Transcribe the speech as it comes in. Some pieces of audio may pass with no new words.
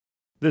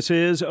This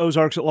is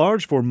Ozarks at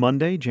Large for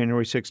Monday,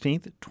 January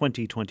 16th,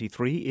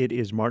 2023. It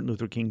is Martin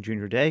Luther King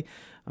Jr. Day.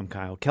 I'm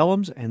Kyle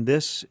Kellums, and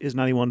this is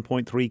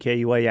 91.3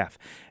 KUAF,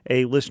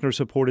 a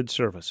listener-supported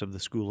service of the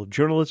School of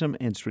Journalism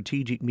and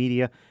Strategic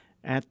Media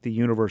at the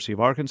University of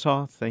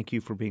Arkansas. Thank you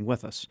for being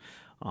with us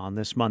on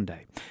this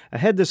Monday.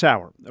 Ahead this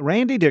hour,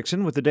 Randy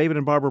Dixon with the David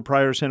and Barbara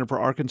Pryor Center for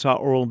Arkansas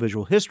Oral and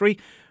Visual History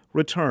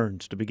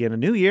returns to begin a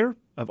new year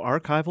of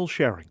archival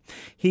sharing.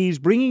 He's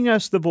bringing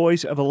us the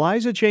voice of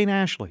Eliza Jane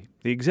Ashley,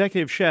 the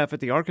executive chef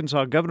at the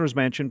Arkansas Governor's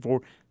Mansion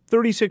for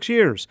 36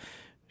 years.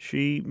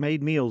 She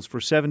made meals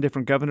for 7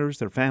 different governors,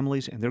 their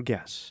families, and their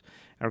guests.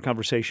 Our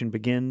conversation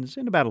begins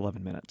in about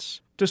 11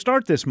 minutes. To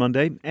start this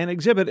Monday, an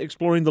exhibit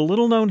exploring the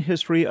little-known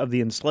history of the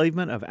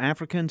enslavement of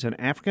Africans and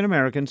African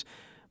Americans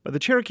by the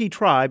Cherokee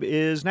tribe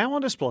is now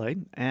on display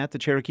at the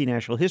Cherokee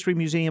National History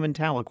Museum in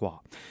Tahlequah.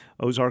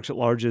 Ozarks at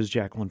Large's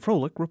Jacqueline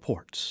Froelich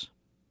reports.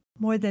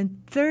 More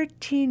than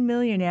 13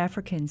 million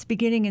Africans,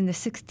 beginning in the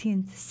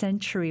 16th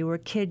century, were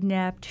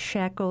kidnapped,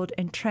 shackled,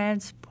 and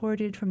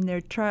transported from their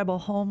tribal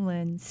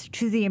homelands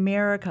to the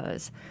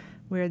Americas,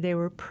 where they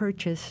were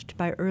purchased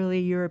by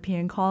early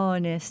European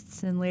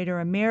colonists and later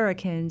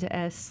Americans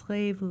as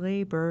slave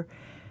labor.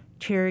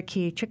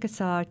 Cherokee,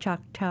 Chickasaw,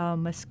 Choctaw,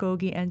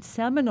 Muskogee, and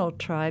Seminole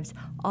tribes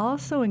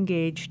also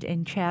engaged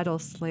in chattel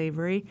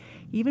slavery,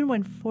 even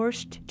when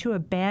forced to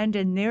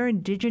abandon their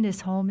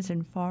indigenous homes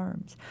and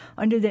farms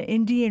under the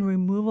Indian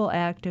Removal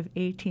Act of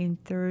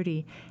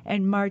 1830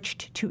 and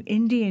marched to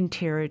Indian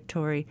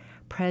Territory,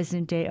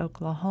 present-day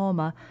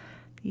Oklahoma.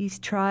 These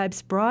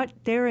tribes brought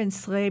their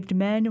enslaved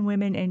men,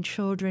 women, and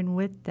children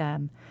with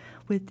them.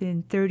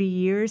 Within 30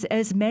 years,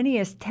 as many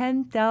as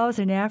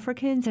 10,000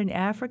 Africans and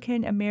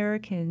African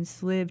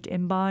Americans lived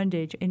in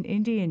bondage in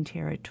Indian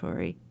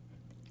Territory.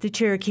 The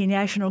Cherokee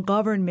National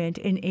Government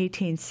in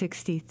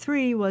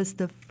 1863 was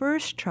the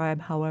first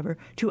tribe, however,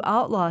 to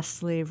outlaw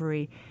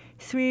slavery,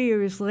 3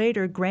 years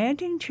later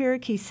granting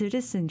Cherokee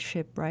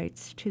citizenship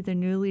rights to the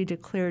newly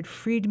declared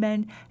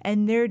freedmen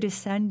and their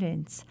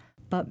descendants.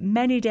 But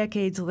many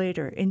decades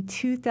later, in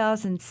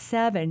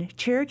 2007,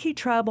 Cherokee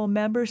tribal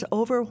members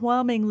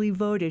overwhelmingly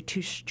voted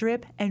to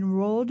strip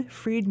enrolled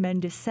freedmen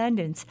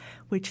descendants,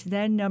 which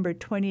then numbered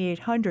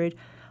 2,800,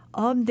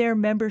 of their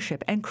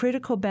membership and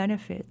critical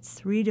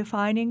benefits,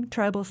 redefining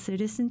tribal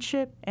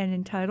citizenship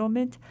and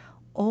entitlement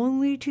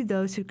only to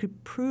those who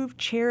could prove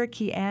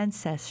Cherokee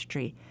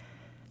ancestry.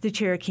 The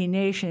Cherokee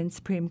Nation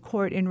Supreme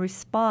Court, in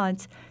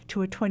response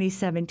to a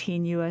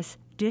 2017 U.S.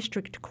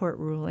 District Court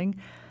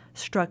ruling,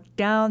 struck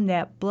down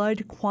that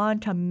blood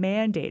quantum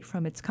mandate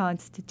from its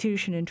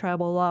constitution and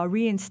tribal law,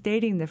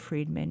 reinstating the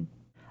freedmen.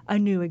 A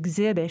new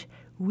exhibit,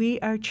 We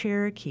Are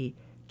Cherokee,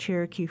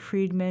 Cherokee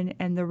Freedmen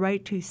and the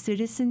Right to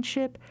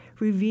Citizenship,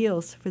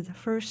 reveals for the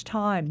first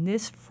time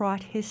this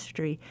fraught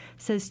history,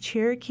 says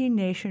Cherokee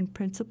Nation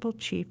Principal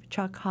Chief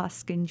Chuck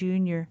Hoskin,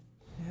 Jr.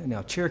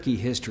 Now, Cherokee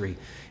history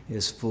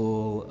is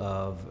full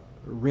of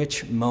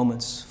rich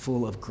moments,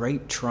 full of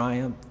great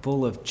triumph,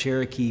 full of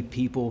Cherokee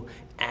people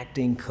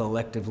acting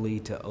collectively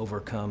to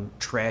overcome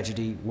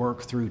tragedy,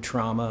 work through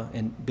trauma,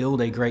 and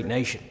build a great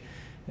nation.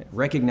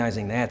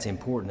 Recognizing that's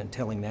important and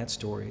telling that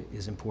story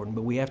is important,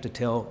 but we have to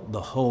tell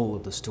the whole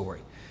of the story.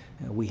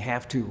 We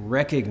have to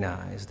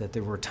recognize that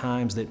there were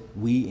times that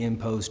we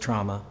imposed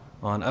trauma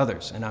on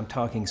others, and I'm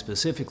talking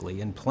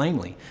specifically and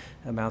plainly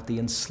about the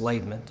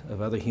enslavement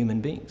of other human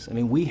beings. I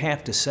mean, we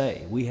have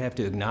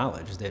to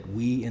acknowledge that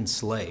we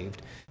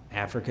enslaved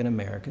African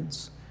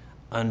Americans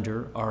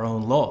under our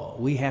own law.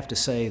 We have to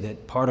say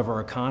that part of our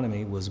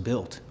economy was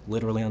built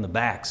literally on the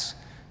backs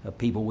of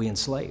people we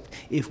enslaved.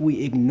 If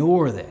we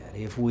ignore that,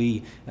 if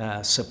we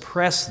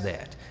suppress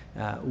that,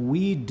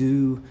 we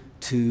do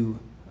to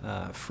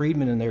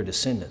freedmen and their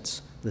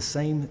descendants the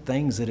same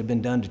things that have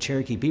been done to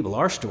Cherokee people.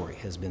 Our story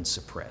has been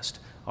suppressed.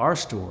 Our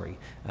story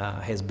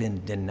has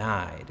been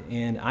denied.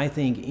 And I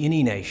think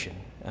any nation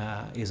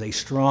is a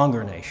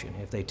stronger nation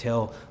if they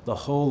tell the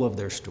whole of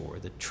their story,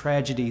 the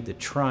tragedy, the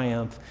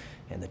triumph,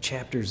 and the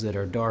chapters that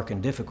are dark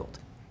and difficult.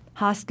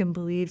 Hoskin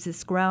believes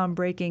this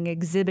groundbreaking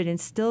exhibit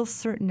instills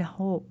certain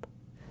hope.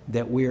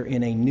 That we're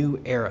in a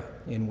new era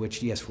in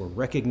which, yes, we're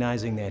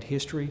recognizing that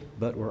history,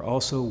 but we're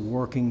also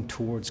working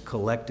towards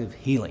collective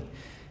healing.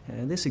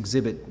 And this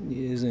exhibit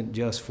isn't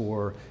just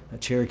for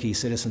Cherokee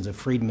citizens of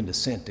freedmen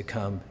descent to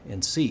come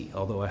and see,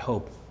 although I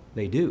hope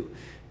they do.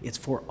 It's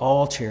for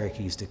all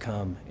Cherokees to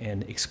come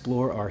and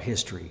explore our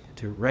history,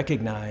 to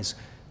recognize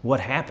what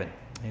happened,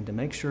 and to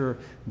make sure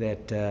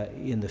that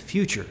in the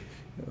future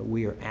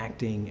we are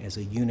acting as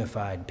a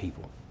unified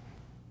people.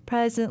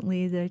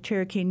 Presently, the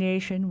Cherokee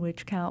Nation,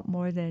 which count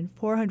more than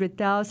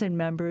 400,000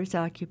 members,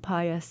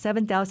 occupy a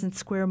 7,000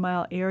 square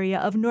mile area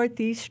of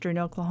northeastern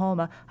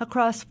Oklahoma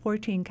across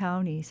 14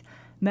 counties.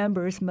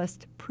 Members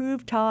must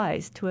prove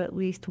ties to at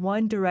least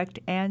one direct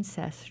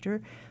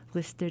ancestor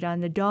listed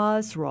on the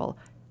Dawes Roll,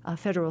 a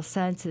federal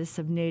census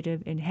of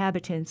Native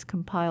inhabitants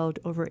compiled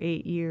over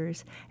 8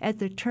 years at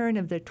the turn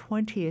of the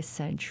 20th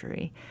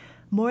century.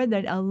 More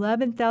than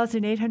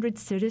 11,800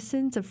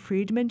 citizens of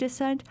freedmen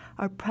descent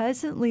are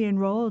presently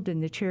enrolled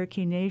in the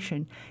Cherokee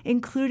Nation,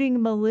 including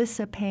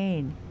Melissa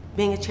Payne.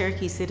 Being a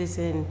Cherokee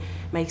citizen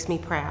makes me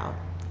proud.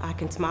 I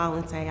can smile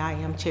and say I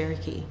am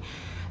Cherokee.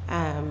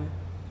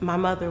 My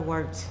mother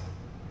worked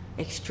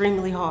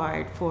extremely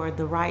hard for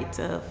the rights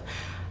of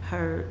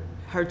her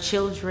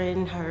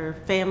children, her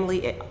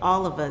family,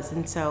 all of us.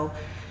 And so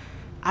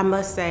I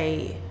must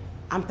say,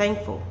 I'm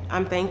thankful.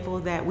 I'm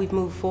thankful that we've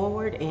moved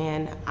forward,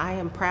 and I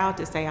am proud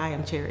to say I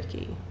am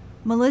Cherokee.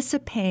 Melissa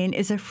Payne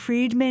is a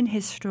Freedmen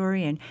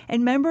historian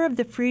and member of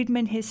the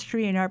Freedmen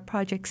History and Art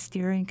Project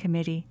Steering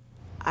Committee.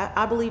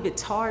 I believe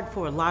it's hard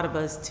for a lot of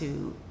us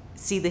to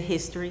see the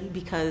history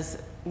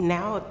because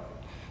now,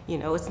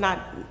 it's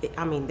not,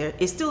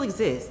 it still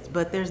exists,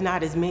 but there's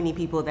not as many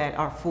people that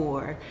are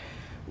for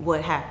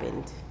what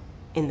happened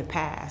in the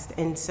past.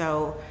 And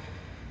so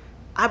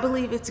I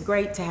believe it's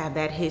great to have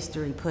that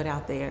history put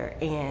out there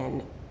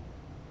and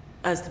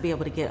us to be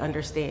able to get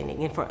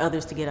understanding and for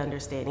others to get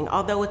understanding.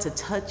 Although it's a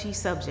touchy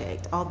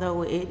subject,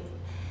 although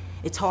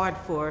it's hard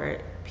for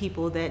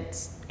people that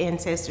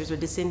ancestors or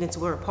descendants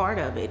were a part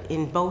of it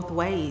in both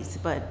ways,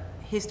 but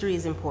history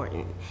is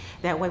important.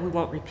 That way we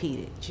won't repeat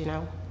it,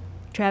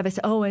 Travis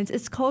Owens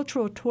is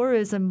Cultural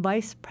Tourism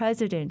Vice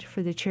President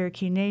for the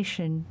Cherokee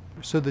Nation.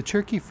 So the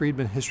Cherokee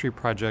Freedmen History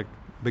Project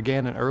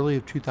began in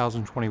early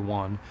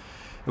 2021.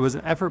 It was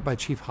an effort by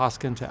Chief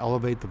Hoskin to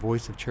elevate the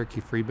voice of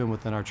Cherokee freedmen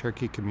within our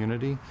Cherokee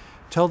community,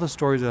 tell the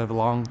stories that have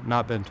long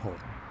not been told.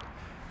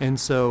 And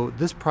so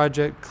this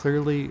project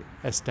clearly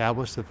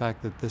established the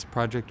fact that this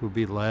project would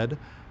be led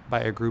by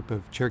a group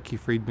of Cherokee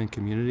Freedmen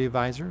community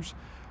advisors.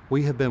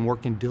 We have been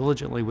working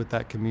diligently with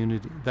that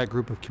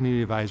group of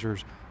community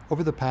advisors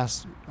over the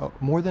past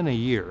more than a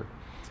year.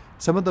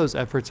 Some of those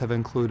efforts have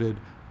included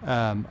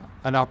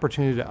an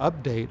opportunity to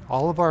update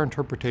all of our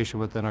interpretation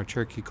within our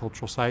Cherokee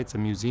cultural sites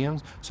and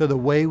museums. So the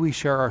way we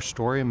share our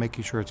story and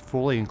making sure it's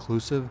fully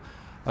inclusive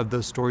of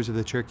those stories of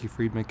the Cherokee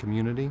Freedmen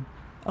community.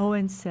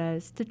 Owens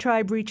says the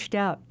tribe reached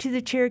out to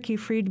the Cherokee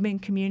Freedmen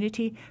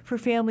community for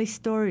family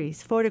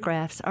stories,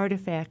 photographs,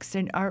 artifacts,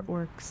 and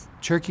artworks.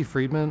 Cherokee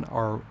Freedmen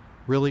are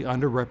really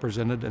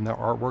underrepresented in the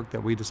artwork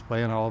that we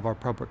display on all of our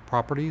public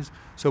properties.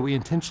 So we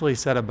intentionally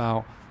set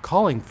about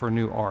calling for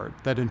new art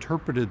that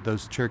interpreted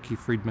those Cherokee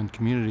Freedmen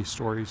community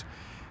stories.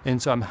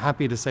 And so I'm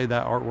happy to say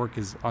that artwork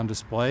is on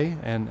display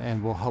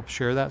and will help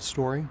share that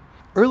story.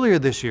 Earlier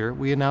this year,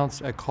 we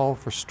announced a call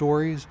for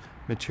stories,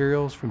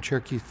 materials from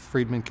Cherokee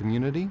Freedmen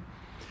community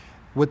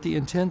with the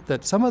intent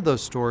that some of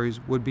those stories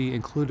would be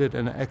included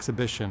in an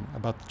exhibition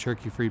about the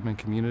Cherokee Freedmen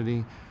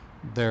community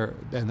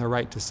and their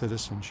right to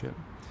citizenship.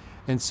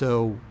 And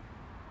so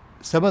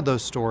some of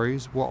those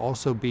stories will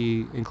also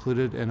be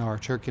included in our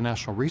Cherokee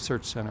National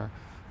Research Center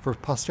for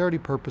posterity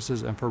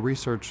purposes and for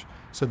research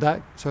so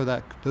that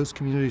those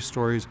community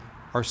stories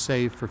are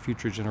saved for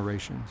future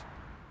generations.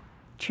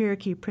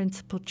 Cherokee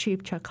Principal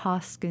Chief Chuck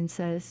Hoskin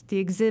says the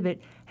exhibit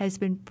has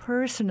been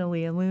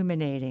personally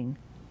illuminating.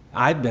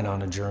 I've been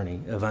on a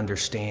journey of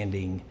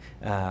understanding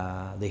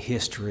the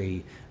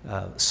history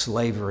of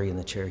slavery in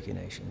the Cherokee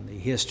Nation, the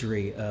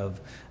history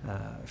of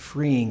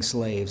freeing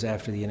slaves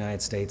after the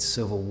United States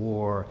Civil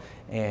War,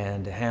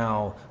 and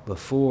how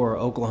before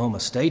Oklahoma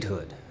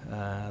statehood,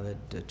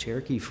 the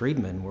Cherokee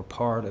Freedmen were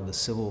part of the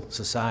civil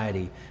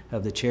society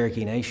of the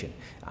Cherokee Nation.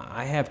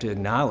 I have to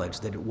acknowledge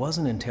that it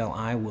wasn't until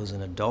I was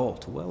an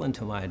adult, well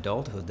into my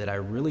adulthood, that I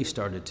really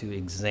started to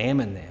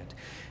examine that.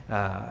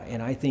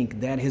 And I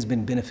think that has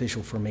been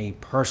beneficial for me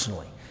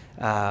personally.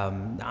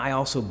 I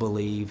also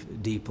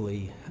believe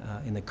deeply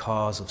in the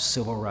cause of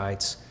civil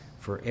rights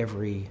for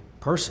every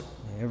person,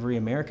 every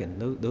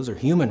American. Those are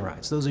human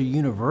rights. Those are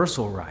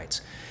universal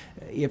rights.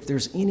 If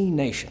there's any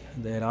nation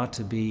that ought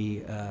to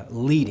be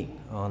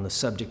leading on the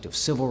subject of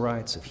civil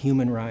rights, of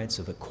human rights,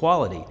 of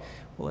equality,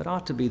 well, it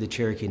ought to be the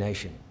Cherokee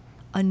Nation.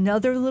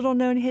 Another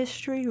little-known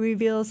history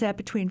reveals that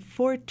between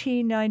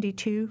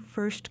 1492,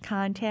 first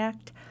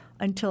contact,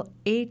 until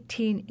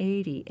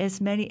 1880,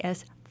 as many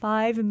as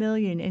 5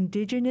 million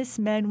indigenous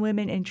men,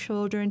 women, and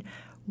children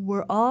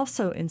were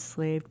also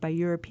enslaved by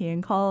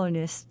European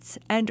colonists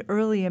and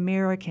early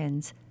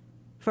Americans.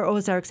 For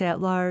Ozarks at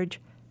Large,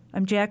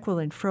 I'm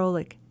Jacqueline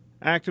Froelich.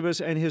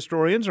 Activists and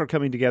historians are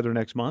coming together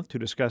next month to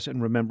discuss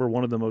and remember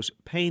one of the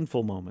most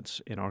painful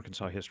moments in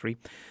Arkansas history.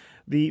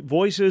 The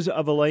Voices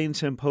of Elaine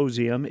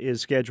Symposium is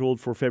scheduled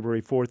for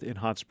February 4th in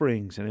Hot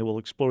Springs, and it will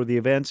explore the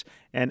events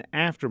and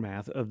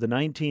aftermath of the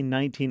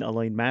 1919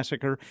 Elaine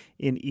Massacre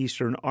in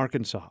eastern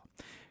Arkansas.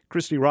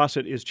 Christy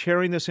Rossett is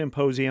chairing the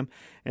symposium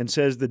and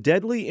says the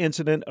deadly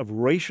incident of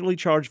racially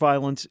charged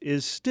violence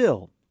is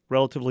still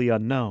relatively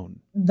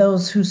unknown.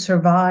 Those who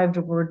survived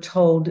were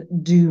told,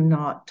 do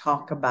not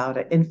talk about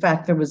it. In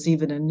fact, there was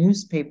even a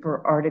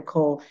newspaper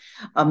article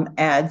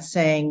ad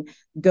saying,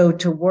 go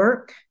to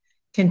work,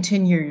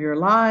 continue your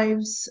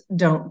lives,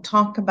 don't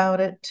talk about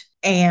it,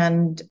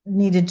 and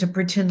needed to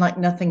pretend like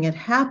nothing had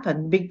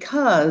happened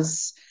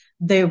because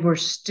they were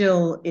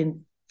still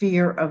in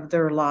fear of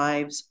their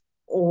lives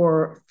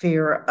or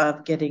fear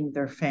of getting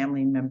their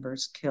family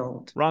members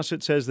killed.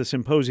 Rossett says the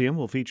symposium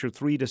will feature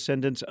 3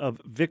 descendants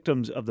of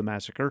victims of the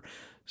massacre,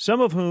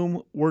 some of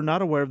whom were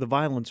not aware of the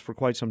violence for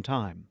quite some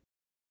time.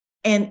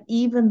 And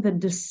even the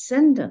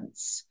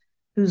descendants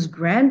whose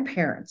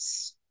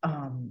grandparents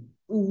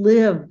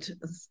lived,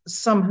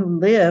 some who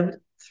lived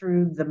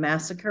through the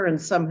massacre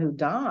and some who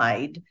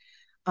died,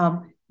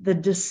 the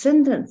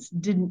descendants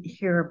didn't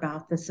hear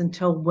about this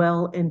until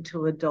well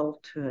into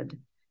adulthood.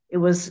 It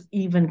was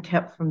even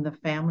kept from the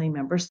family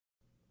members.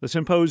 The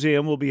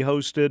symposium will be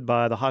hosted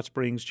by the Hot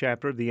Springs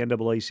chapter of the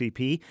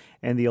NAACP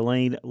and the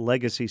Elaine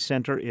Legacy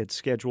Center. It's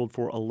scheduled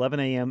for 11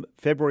 a.m.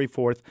 February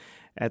 4th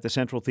at the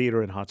Central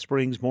Theater in Hot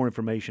Springs. More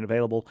information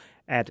available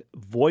at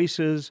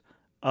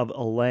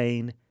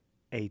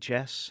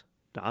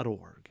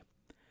voicesofelainehs.org.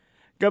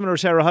 Governor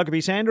Sarah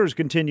Huckabee Sanders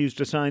continues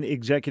to sign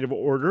executive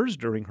orders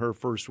during her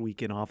first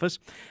week in office.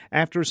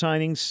 After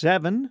signing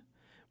 7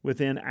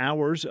 within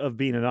hours of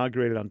being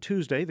inaugurated on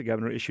Tuesday, the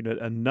governor issued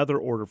another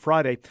order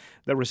Friday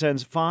that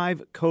rescinds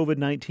 5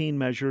 COVID-19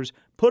 measures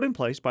put in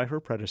place by her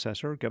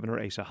predecessor,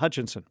 Governor Asa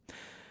Hutchinson.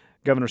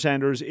 Governor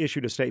Sanders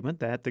issued a statement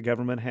that the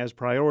government has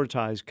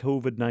prioritized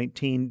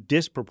COVID-19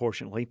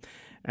 disproportionately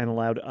and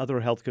allowed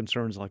other health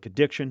concerns like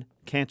addiction,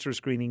 cancer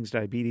screenings,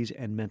 diabetes,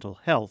 and mental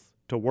health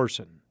to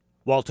worsen.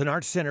 Walton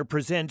Arts Center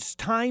presents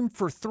Time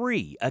for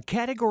Three, a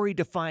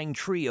category-defying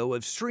trio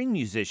of string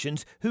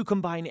musicians who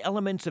combine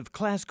elements of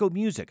classical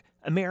music,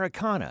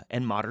 Americana,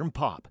 and modern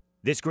pop.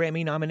 This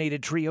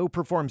Grammy-nominated trio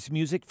performs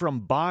music from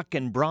Bach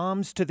and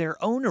Brahms to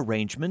their own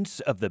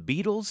arrangements of the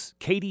Beatles,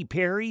 Katy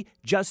Perry,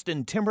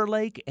 Justin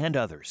Timberlake, and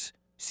others.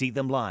 See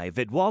them live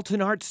at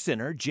Walton Arts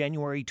Center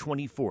January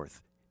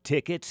 24th.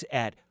 Tickets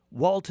at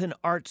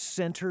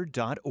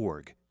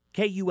waltonartscenter.org.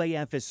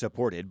 KUAF is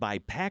supported by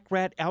Pack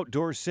Rat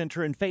Outdoor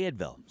Center in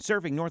Fayetteville,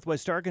 serving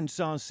Northwest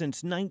Arkansas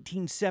since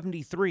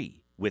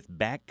 1973, with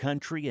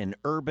backcountry and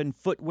urban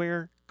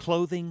footwear,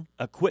 clothing,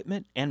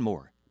 equipment, and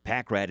more.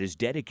 Pack Rat is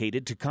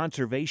dedicated to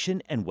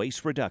conservation and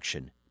waste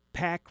reduction.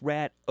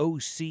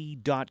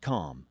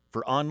 PackRatOC.com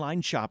for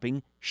online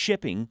shopping,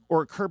 shipping,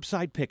 or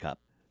curbside pickup.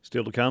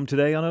 Still to come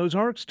today on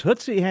Ozarks,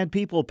 Tootsie had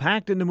people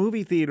packed into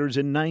movie theaters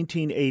in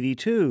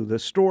 1982. The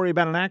story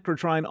about an actor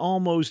trying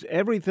almost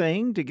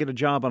everything to get a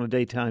job on a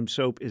daytime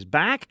soap is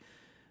back,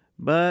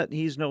 but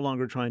he's no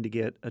longer trying to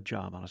get a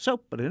job on a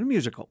soap, but in a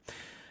musical.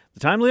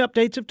 The timely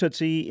updates of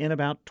Tootsie in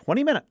about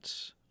 20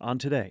 minutes on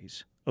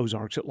today's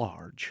Ozarks at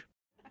Large.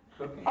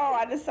 Oh,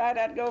 I decided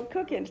I'd go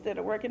cook instead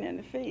of working in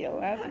the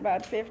field. I was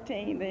about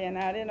 15 then.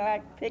 I didn't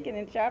like picking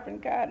and chopping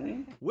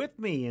cotton. With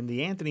me in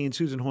the Anthony and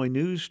Susan Hoy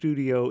News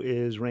Studio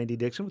is Randy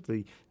Dixon with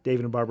the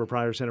David and Barbara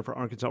Pryor Center for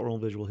Arkansas Oral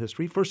and Visual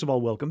History. First of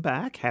all, welcome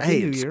back. Happy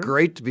New Year. It's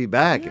great to be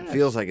back. Yes. It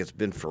feels like it's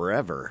been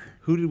forever.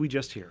 Who did we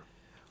just hear?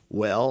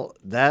 Well,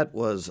 that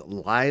was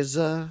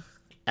Eliza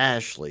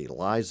Ashley,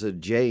 Eliza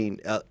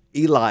Jane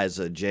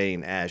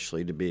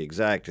Ashley to be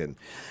exact. And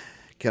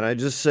can I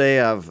just say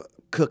I've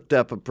cooked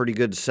up a pretty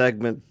good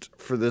segment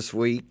for this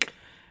week.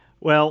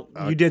 Well,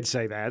 you did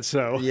say that,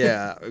 so.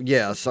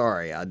 Yeah,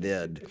 sorry, I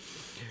did.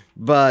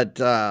 But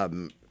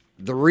the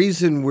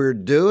reason we're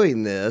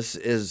doing this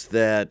is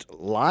that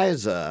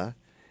Liza,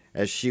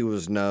 as she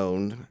was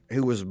known,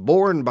 who was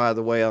born, by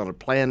the way, on a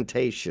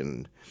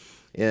plantation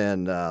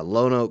in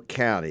Lonoke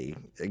County,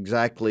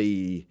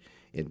 exactly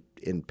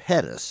in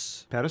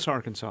Pettis. Pettis,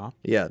 Arkansas.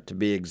 Yeah, to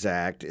be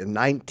exact, in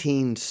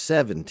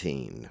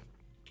 1917.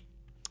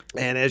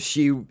 And as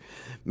she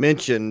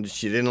mentioned,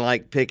 she didn't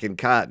like picking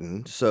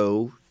cotton,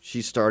 so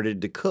she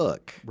started to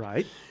cook.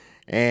 Right.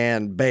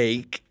 And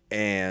bake,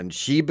 and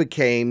she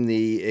became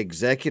the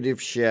executive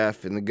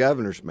chef in the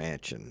governor's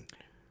mansion.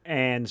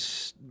 And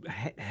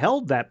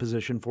held that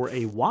position for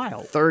a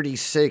while.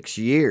 36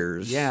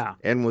 years. Yeah.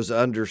 And was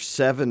under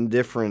 7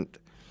 different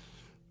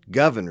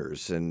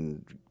governors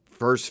and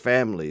first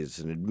families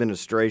and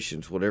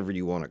administrations, whatever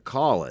you want to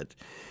call it.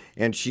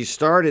 And she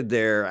started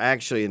there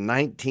actually in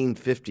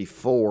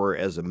 1954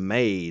 as a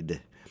maid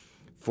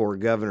for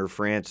Governor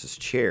Francis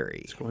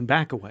Cherry. It's going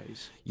back a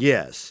ways.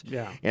 Yes.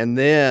 Yeah. And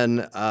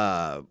then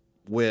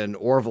when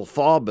Orville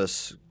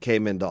Faubus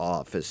came into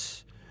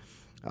office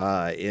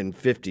in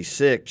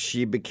 56,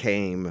 she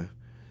became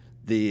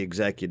the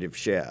executive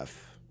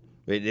chef.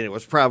 And it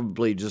was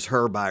probably just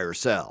her by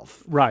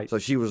herself. Right. So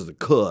she was the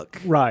cook.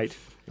 Right.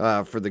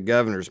 For the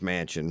governor's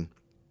mansion.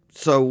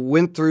 So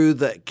went through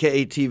the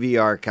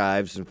KATV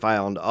archives and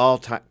found all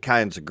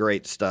kinds of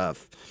great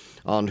stuff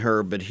on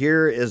her. But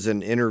here is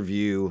an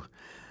interview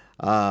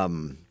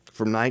from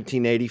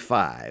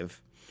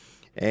 1985,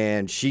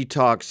 and she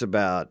talks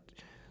about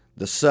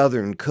the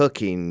Southern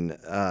cooking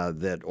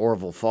that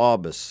Orville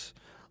Faubus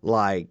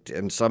liked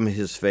and some of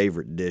his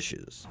favorite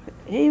dishes.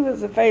 He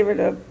was a favorite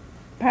of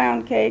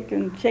pound cake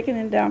and chicken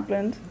and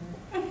dumplings.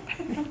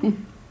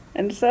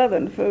 And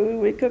Southern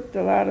food, we cooked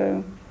a lot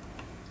of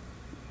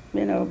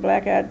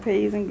black-eyed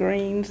peas and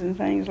greens and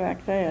things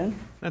like that.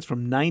 That's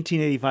from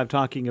 1985,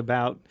 talking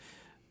about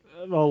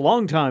a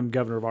longtime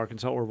governor of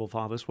Arkansas, Orville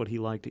Faubus, what he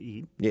liked to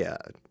eat. Yeah,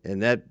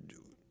 and that,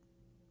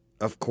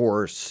 of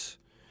course,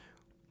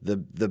 the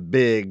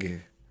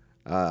big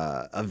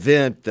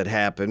event that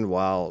happened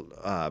while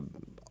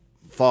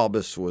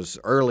Faubus was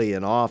early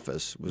in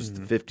office was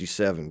the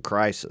 57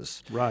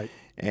 crisis. Right.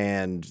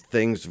 And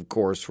things, of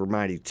course, were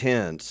mighty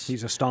tense.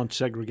 He's a staunch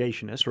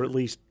segregationist, or at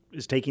least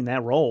is taking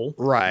that role.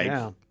 Right.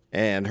 Yeah.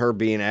 And her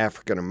being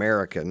African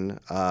American,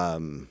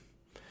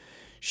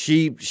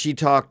 she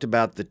talked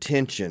about the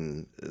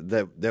tension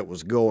that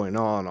was going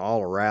on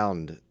all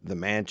around the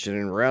mansion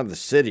and around the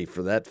city,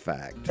 for that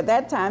fact. At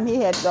that time, he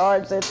had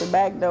guards at the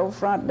back door,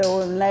 front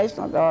door, and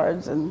National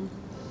Guards, and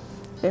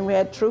then we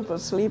had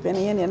troopers sleeping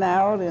in and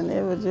out, and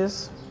it was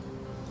just,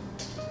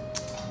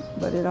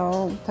 but it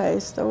all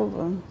passed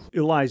over.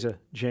 Eliza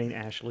Jane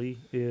Ashley,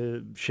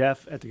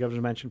 chef at the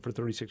Governor's Mansion for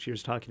 36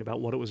 years, talking about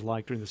what it was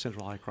like during the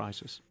Central High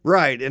crisis.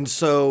 Right, and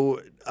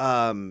so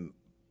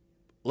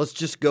let's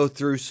just go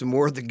through some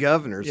more of the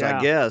governors,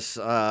 I guess,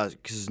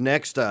 because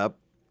next up,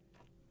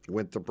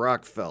 Winthrop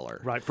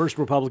Rockefeller. Right, first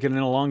Republican in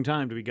a long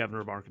time to be governor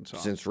of Arkansas.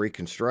 Since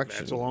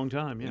Reconstruction. That's a long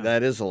time, yeah.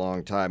 That is a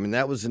long time, and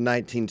that was in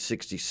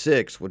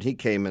 1966 when he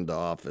came into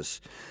office.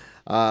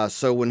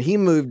 So when he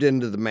moved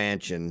into the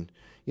mansion,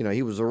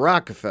 he was a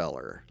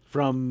Rockefeller.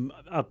 From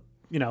up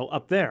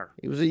there.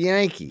 He was a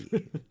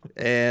Yankee.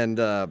 And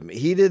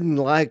he didn't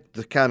like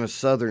the kind of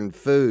Southern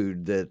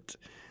food that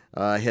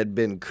had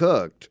been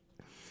cooked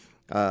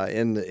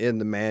in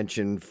the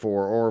mansion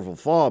for Orville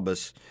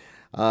Faubus.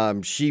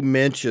 She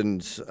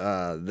mentions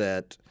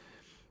that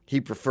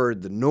he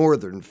preferred the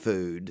Northern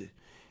food.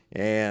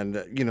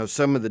 And,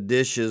 some of the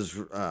dishes,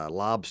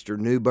 lobster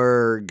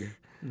Newburgh,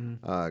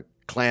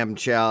 clam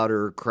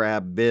chowder,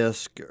 crab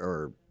bisque,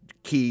 or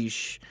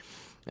quiche.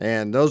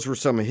 And those were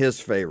some of his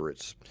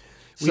favorites.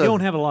 We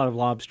don't have a lot of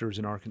lobsters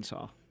in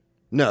Arkansas.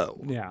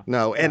 No. Yeah.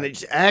 No. And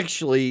it's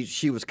actually,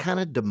 she was kind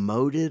of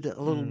demoted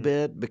a little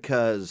bit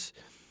because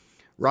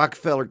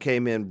Rockefeller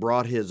came in,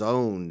 brought his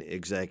own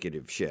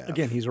executive chef.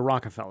 Again, he's a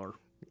Rockefeller.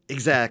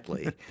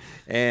 Exactly.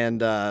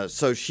 And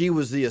so she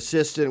was the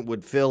assistant,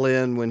 would fill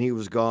in when he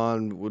was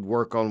gone, would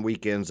work on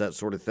weekends, that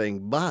sort of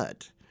thing.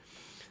 But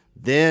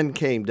then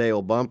came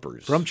Dale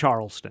Bumpers. From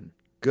Charleston.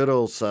 Good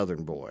old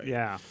Southern boy.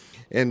 Yeah.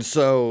 And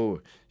so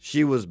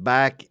she was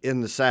back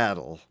in the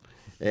saddle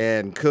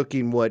and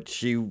cooking what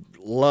she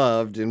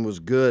loved and was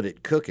good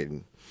at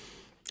cooking.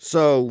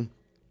 So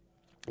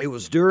it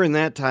was during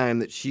that time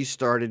that she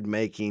started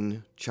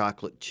making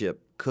chocolate chip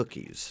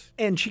cookies.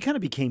 And she kind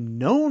of became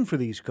known for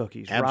these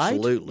cookies, right?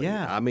 Absolutely.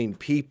 Yeah. I mean,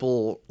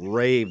 people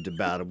raved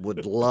about them,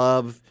 would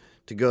love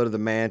to go to the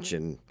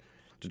mansion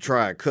to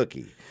try a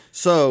cookie.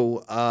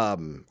 So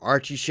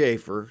Archie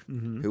Schaefer,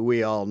 who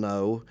we all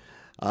know,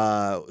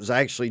 was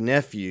actually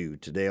nephew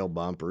to Dale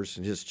Bumpers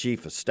and his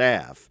chief of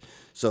staff.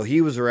 So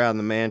he was around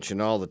the mansion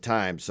all the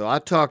time. So I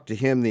talked to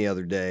him the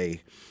other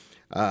day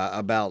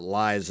about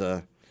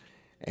Liza,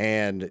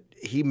 and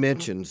he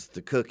mentions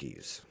the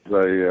cookies.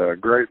 A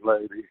great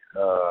lady,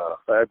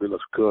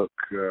 fabulous cook.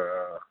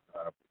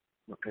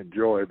 I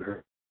enjoyed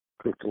her.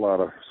 Cooked a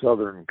lot of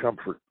Southern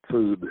comfort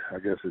food, I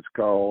guess it's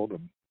called,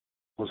 and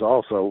was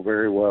also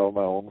very well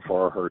known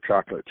for her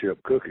chocolate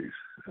chip cookies.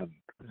 And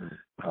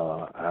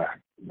I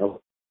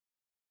know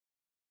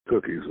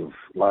cookies of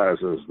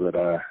Liza's that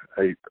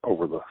I ate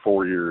over the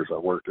 4 years I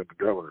worked in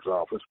the governor's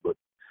office. But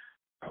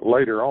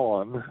later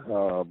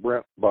on,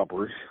 Brent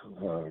Bumpers,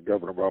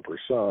 Governor Bumpers'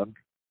 son,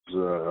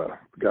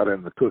 got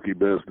in the cookie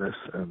business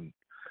and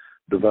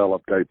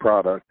developed a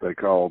product they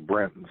called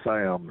Brent and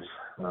Sam's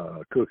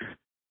cookie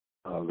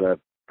that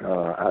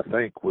I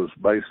think was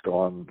based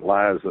on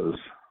Liza's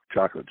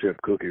chocolate chip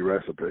cookie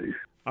recipe.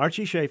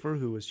 Archie Schaefer,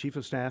 who was chief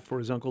of staff for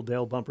his uncle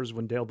Dale Bumpers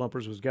when Dale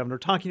Bumpers was governor,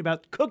 talking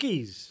about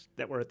cookies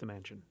that were at the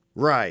mansion.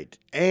 Right.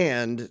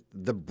 And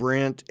the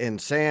Brent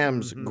and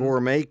Sam's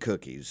gourmet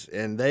cookies.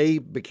 And they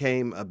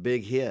became a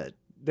big hit.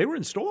 They were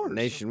in stores.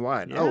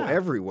 Nationwide. Yeah. Oh,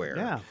 everywhere.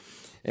 Yeah.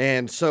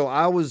 And so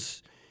I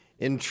was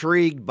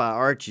intrigued by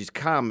Archie's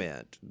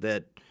comment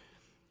that,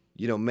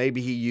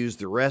 maybe he used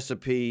the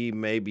recipe,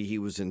 maybe he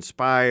was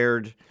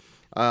inspired.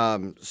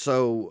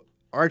 So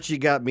Archie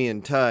got me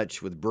in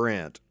touch with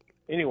Brent.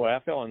 Anyway, I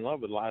fell in love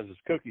with Liza's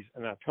cookies,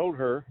 and I told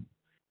her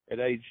at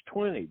age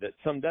 20 that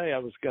someday I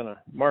was going to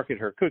market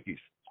her cookies.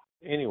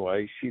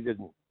 Anyway, she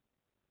didn't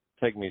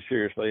take me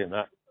seriously, and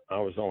I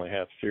was only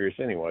half serious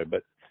anyway.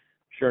 But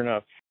sure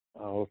enough,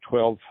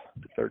 12,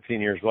 13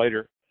 years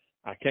later,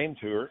 I came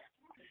to her.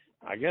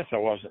 I guess I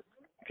wasn't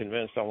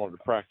convinced I wanted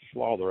to practice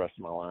law the rest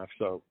of my life,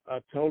 so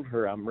I told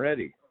her I'm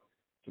ready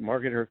to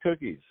market her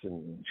cookies,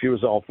 and she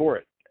was all for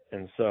it.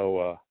 And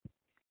so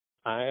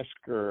I asked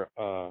her,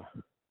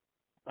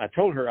 I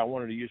told her I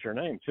wanted to use her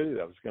name too.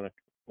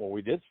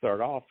 We did start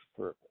off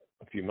for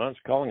a few months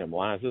calling them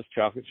Liza's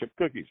Chocolate Chip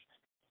Cookies.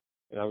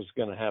 And I was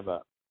going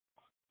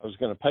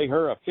to pay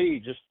her a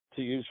fee just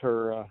to use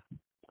her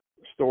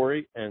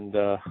story and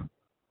a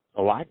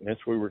likeness.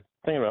 We were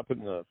thinking about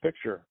putting a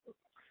picture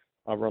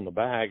of her on the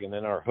bag, and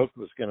then our hook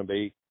was going to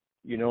be,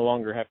 you no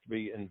longer have to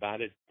be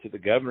invited to the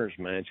governor's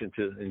mansion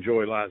to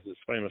enjoy Liza's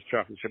famous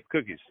chocolate chip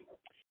cookies.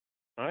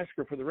 I asked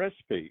her for the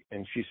recipe,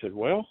 and she said,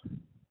 well,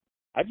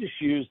 I just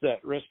used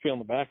that recipe on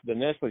the back of the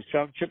Nestle's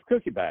chocolate chip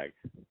cookie bag,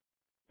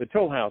 that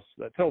Toll House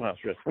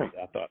recipe.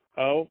 I thought,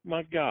 oh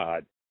my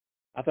God,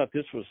 I thought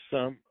this was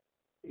some,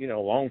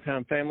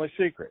 long-time family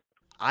secret.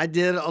 I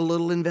did a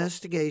little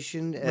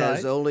investigation,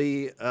 as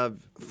only a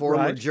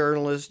former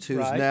journalist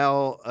who's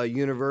now a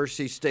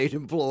university state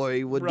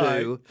employee would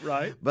do.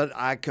 Right. But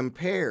I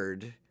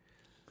compared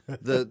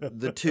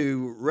the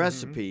two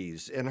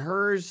recipes, and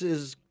hers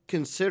is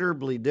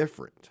considerably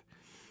different.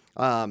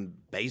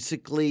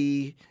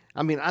 Basically,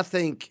 I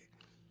think,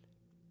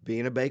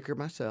 being a baker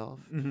myself,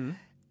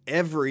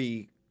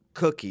 every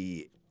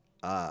cookie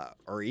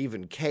or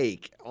even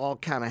cake all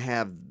kind of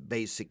have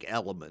basic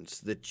elements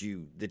that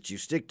you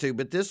stick to,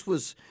 but this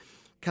was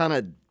kind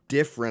of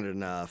different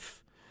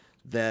enough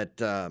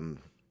that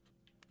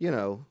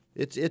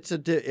it's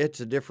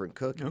a different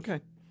cookie.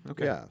 Okay.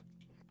 Yeah.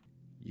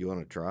 You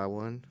want to try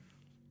one?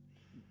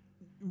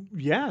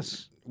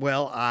 Yes.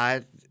 Well,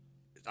 I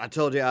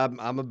told you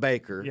I'm a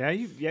baker.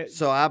 Yeah.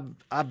 So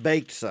I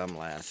baked some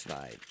last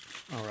night.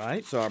 All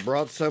right. So I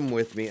brought some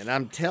with me, and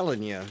I'm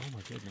telling you. Oh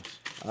my goodness.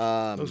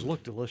 Those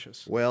look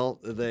delicious. Well,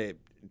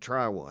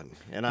 try one,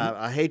 and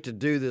I hate to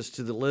do this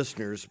to the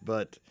listeners,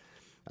 but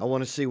I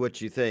want to see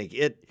what you think.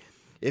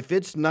 If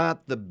it's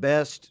not the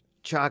best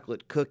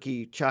chocolate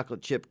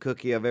chip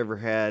cookie I've ever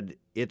had,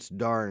 it's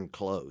darn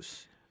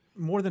close.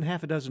 More than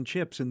half a dozen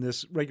chips in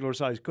this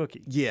regular-sized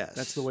cookie. Yes.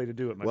 That's the way to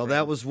do it, my friend.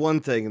 That was one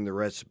thing in the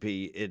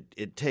recipe.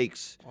 It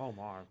takes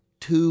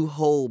 2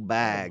 whole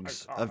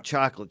bags of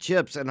chocolate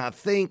chips, and I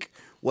think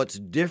what's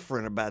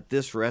different about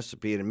this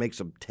recipe, and it makes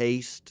them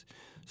taste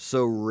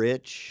so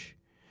rich,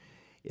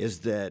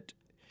 is that,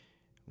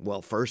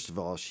 well, first of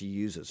all, she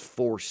uses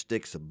 4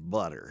 sticks of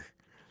butter,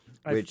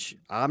 which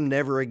I'm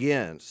never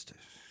against.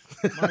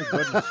 My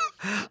goodness.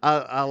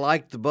 I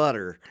like the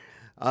butter.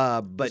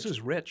 But this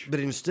is rich. But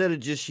instead of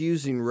just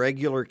using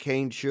regular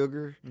cane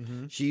sugar,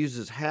 she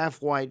uses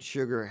half white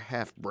sugar,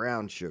 half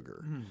brown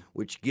sugar,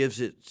 which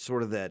gives it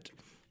sort of that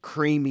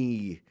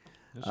creamy,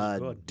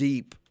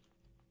 deep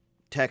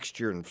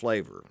texture and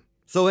flavor.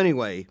 So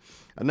anyway,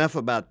 enough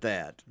about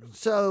that.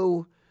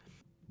 So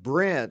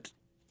Brent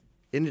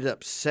ended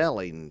up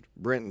selling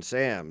Brent and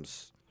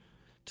Sam's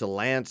to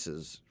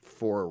Lance's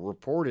for a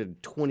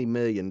reported $20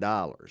 million.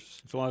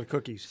 It's a lot of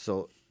cookies.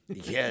 So...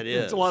 yeah, it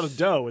is. It's a lot of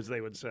dough, as they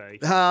would say.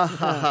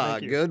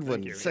 Good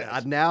one. Yes.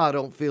 Now I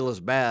don't feel as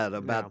bad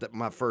about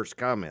my first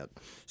comment.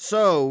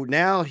 So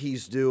now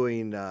he's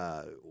doing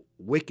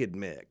Wicked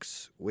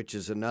Mix, which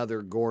is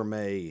another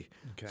gourmet.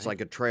 Okay. It's like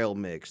a trail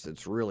mix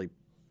that's really,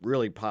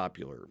 really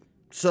popular.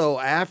 So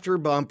after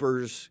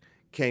Bumpers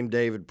came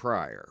David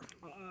Pryor.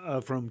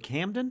 From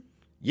Camden?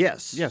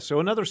 Yes. Yes, so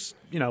another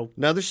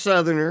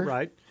Southerner.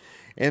 Right.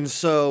 And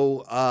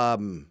so,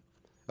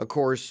 of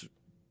course...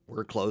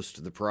 we're close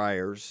to the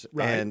Pryors,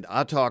 and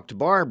I talked to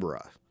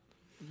Barbara,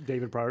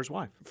 David Pryor's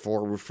wife,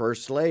 former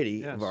First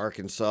Lady of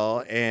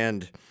Arkansas,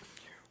 and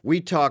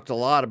we talked a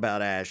lot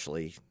about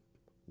Ashley.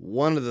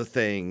 One of the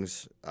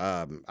things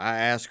I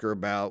asked her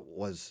about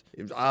was,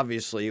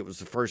 obviously, it was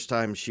the first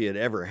time she had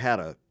ever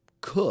had a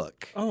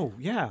cook. Oh,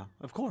 yeah,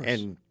 of course.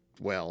 And,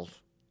 well,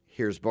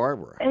 here's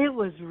Barbara. It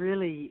was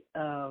really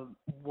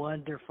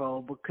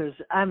wonderful because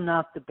I'm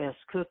not the best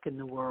cook in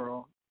the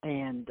world,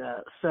 and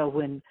so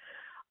when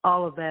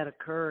all of that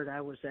occurred,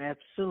 I was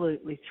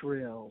absolutely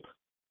thrilled.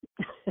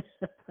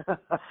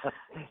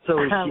 So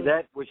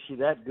was she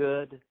that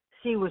good?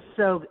 She was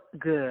so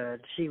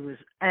good. She was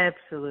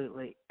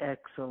absolutely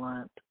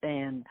excellent.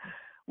 And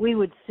we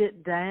would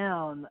sit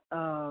down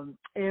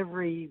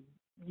every,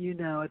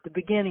 at the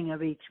beginning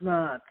of each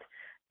month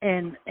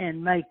and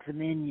make the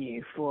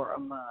menu for a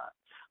month,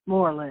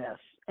 more or less.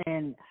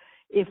 And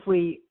if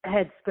we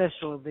had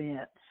special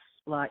events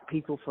like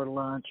people for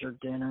lunch or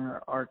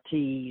dinner or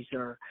teas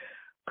or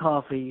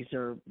coffees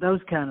or those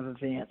kind of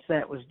events,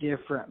 that was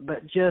different.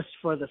 But just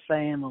for the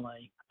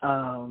family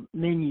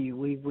menu,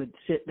 we would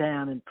sit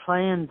down and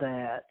plan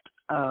that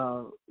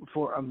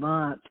for a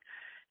month.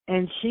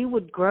 And she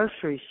would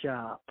grocery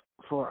shop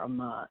for a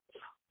month.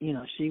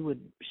 She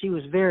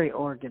was very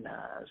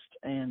organized,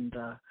 and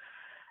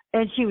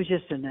she was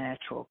just a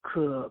natural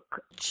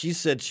cook. She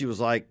said she was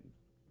like,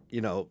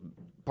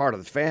 part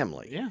of the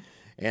family. Yeah.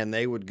 And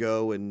they would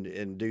go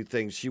and do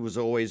things. She was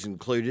always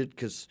included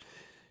because,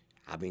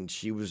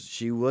 she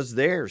was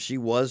there. She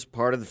was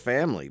part of the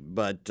family.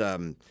 But,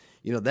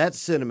 that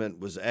sentiment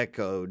was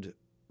echoed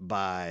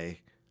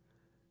by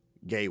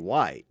Gay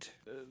White.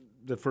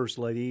 The First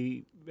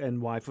Lady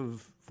and wife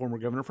of former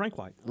Governor Frank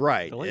White.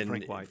 Right. The late and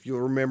Frank White. If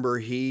you'll remember,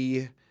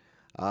 he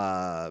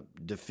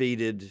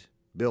defeated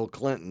Bill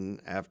Clinton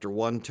after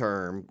one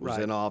term, was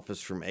in office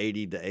from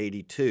 80 to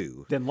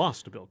 82. Then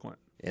lost to Bill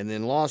Clinton. And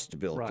then lost to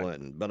Bill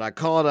Clinton. But I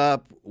caught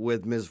up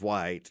with Ms.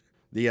 White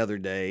the other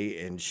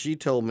day, and she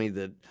told me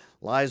that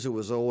Liza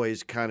was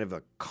always kind of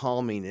a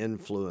calming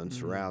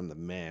influence around the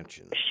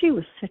mansion. She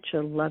was such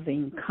a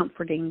loving,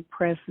 comforting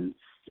presence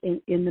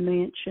in the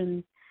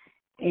mansion.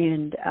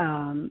 And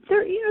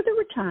there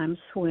were times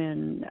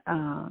when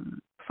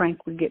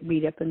Frank would get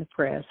beat up in the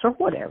press or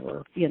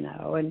whatever, you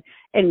know, and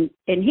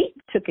he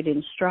took it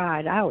in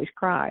stride. I always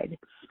cried.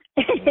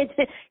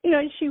 You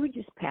know, she would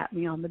just pat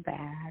me on the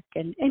back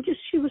and just,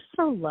 she was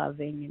so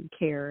loving and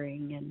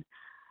caring,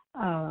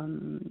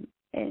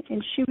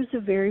 and she was a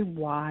very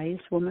wise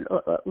woman.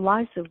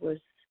 Eliza was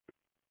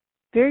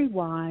very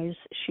wise.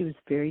 She was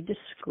very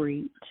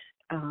discreet.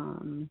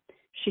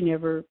 She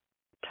never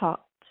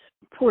talked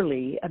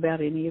poorly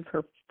about any of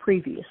her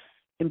previous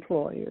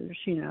employers,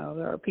 you know,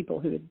 or people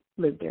who had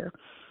lived there.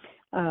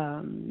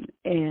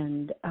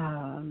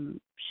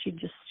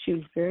 She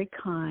was very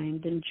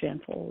kind and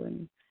gentle,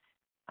 and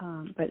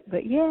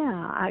but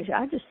yeah,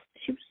 I just,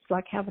 she was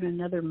like having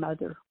another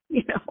mother,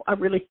 you know. I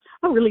really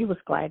was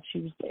glad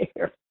she was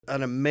there.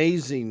 An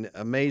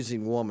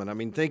amazing woman. I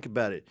mean, think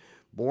about it.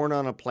 Born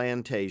on a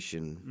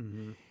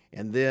plantation,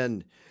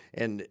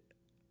 and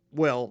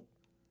well,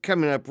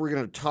 coming up, we're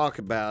going to talk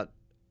about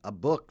a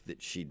book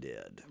that she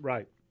did.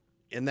 Right.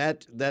 And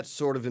that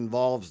sort of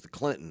involves the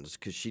Clintons,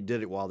 because she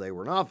did it while they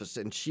were in office,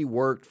 and she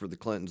worked for the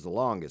Clintons the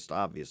longest,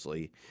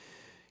 obviously,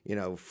 you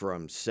know,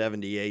 from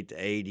 78 to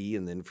 80,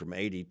 and then from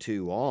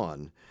 82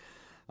 on.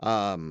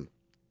 And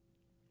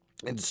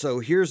so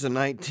here's a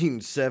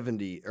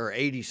 1970 or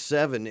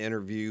 87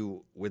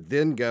 interview with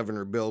then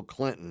Governor Bill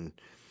Clinton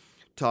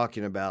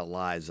talking about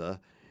Liza,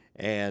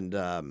 and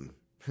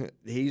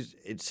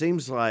it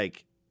seems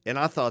like, and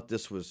I thought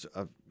this was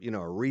a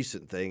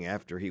recent thing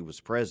after he was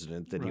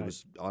president, that he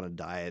was on a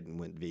diet and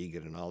went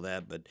vegan and all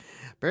that, but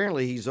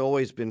apparently he's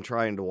always been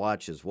trying to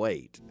watch his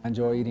weight. I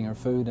enjoy eating her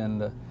food,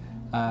 and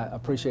I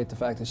appreciate the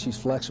fact that she's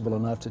flexible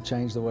enough to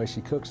change the way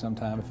she cooks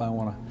sometime if I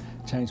want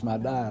to change my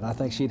diet. I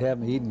think she'd have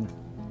me eating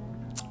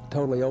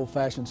totally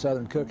old-fashioned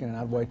Southern cooking, and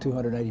I'd weigh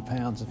 280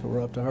 pounds if it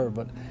were up to her,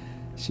 but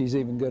she's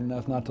even good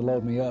enough not to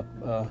load me up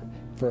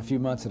for a few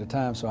months at a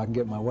time so I can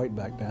get my weight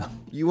back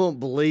down. You won't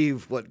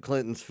believe what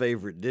Clinton's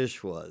favorite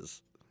dish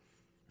was.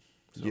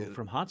 So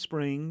from Hot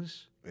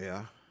Springs.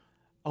 Yeah.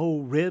 Oh,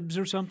 ribs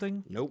or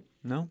something? Nope.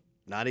 No?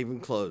 Not even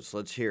close.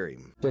 Let's hear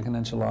him. Chicken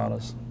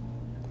enchiladas.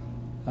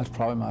 That's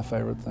probably my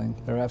favorite thing.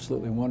 They're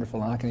absolutely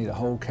wonderful, and I can eat a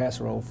whole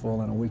casserole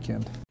full in a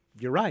weekend.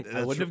 You're right.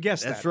 I wouldn't have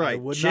guessed that. That's right.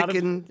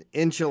 Chicken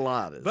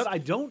enchiladas. But I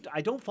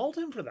don't fault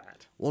him for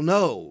that. Well,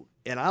 no.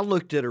 And I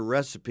looked at a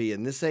recipe,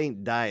 and this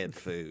ain't diet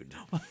food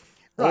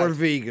or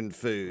vegan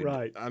food.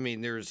 Right. I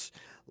mean, there's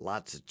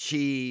lots of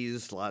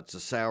cheese, lots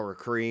of sour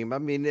cream. I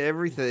mean,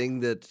 everything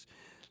that's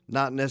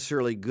not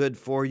necessarily good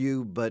for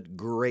you, but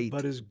great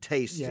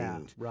tasting. Yeah,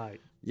 right.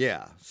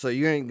 Yeah. So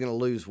you ain't going to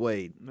lose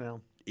weight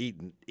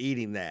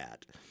eating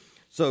that.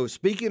 So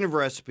speaking of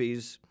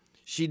recipes,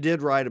 she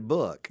did write a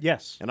book.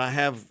 Yes. And I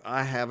have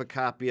a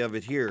copy of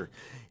it here.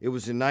 It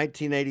was in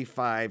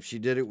 1985. She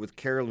did it with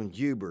Carolyn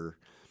Huber,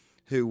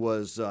 who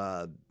was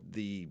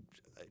the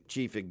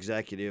chief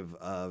executive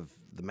of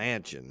the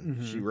mansion.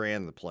 Mm-hmm. She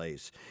ran the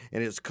place.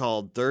 And it's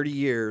called 30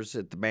 Years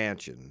at the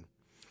Mansion.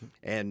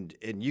 And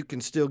you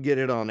can still get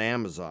it on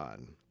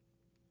Amazon.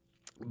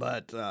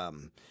 But,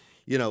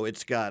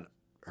 it's got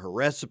her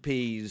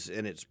recipes,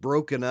 and it's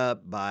broken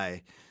up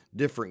by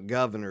different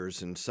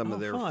governors and some of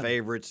their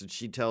favorites, and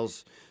she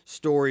tells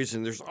stories,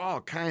 and there's all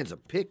kinds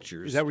of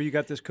pictures. Is that where you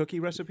got this cookie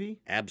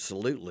recipe?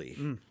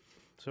 Absolutely.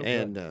 So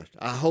and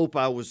I hope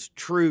I was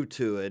true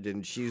to it,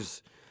 and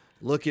she's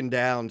looking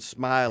down,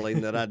 smiling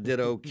that I did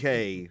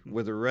okay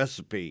with her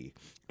recipe.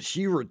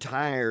 She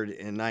retired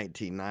in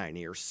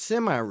 1990, or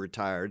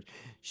semi-retired.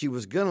 She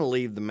was going to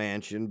leave the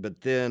mansion,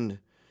 but then,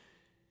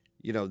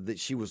 that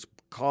she was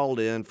called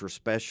in for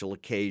special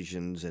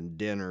occasions and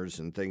dinners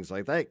and things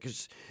like that,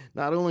 because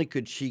not only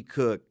could she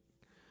cook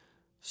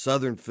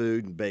Southern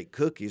food and bake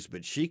cookies,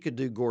 but she could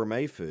do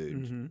gourmet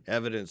food,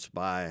 evidenced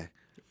by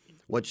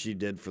what she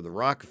did for the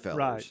Rockefellers.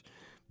 Right.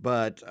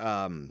 But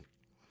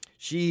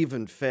she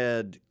even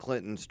fed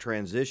Clinton's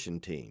transition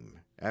team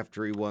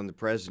after he won the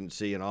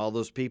presidency, and all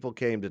those people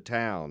came to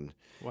town.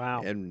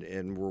 Wow.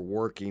 And were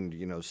working,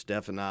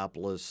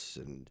 Stephanopoulos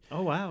and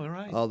all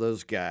right. All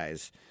those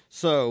guys.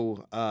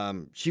 So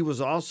she was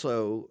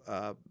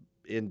also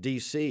in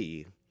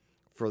D.C.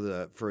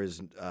 for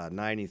his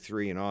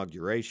 93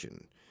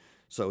 inauguration.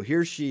 So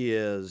here she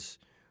is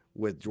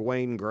with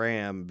Dwayne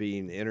Graham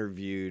being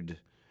interviewed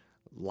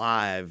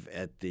live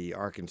at the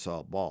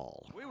Arkansas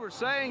Ball. We were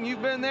saying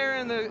you've been there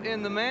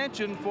in the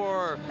mansion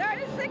for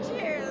 36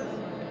 years.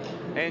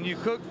 And you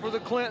cooked for the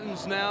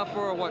Clintons now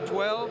for,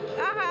 12?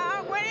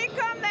 Uh-huh. When he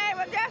come there, he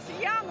was just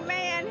a young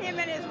man, him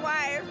and his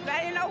wife. They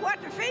didn't know what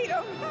to feed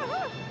him.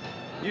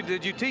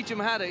 Did you teach him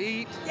how to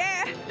eat?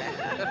 Yeah.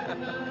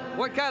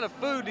 What kind of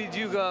food did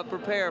you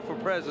prepare for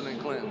President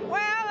Clinton? Well,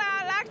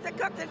 I like to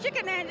cook the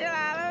chicken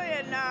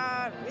enchilada,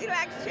 and he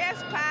likes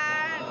chest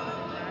pie,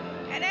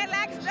 and they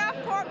like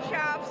stuffed pork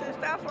chops and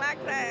stuff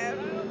like that.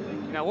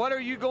 Now, what are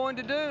you going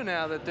to do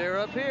now that they're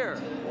up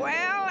here?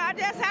 Well, I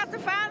just have to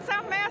find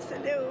something else to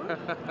do.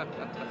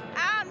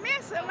 I'll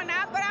miss him,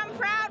 but I'm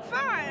proud for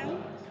him.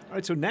 All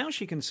right, so now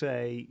she can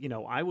say,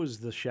 I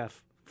was the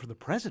chef for the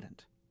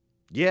president.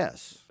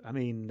 Yes. I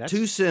mean, that's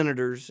 2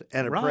 senators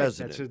and a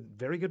president. That's a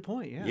very good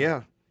point,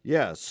 yeah.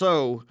 Yeah.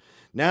 So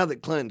now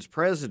that Clinton's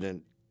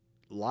president,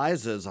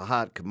 Liza is a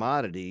hot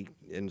commodity,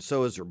 and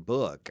so is her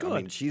book. Good. I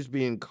mean, she's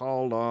being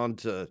called on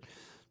to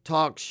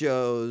talk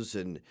shows,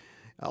 and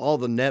all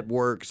the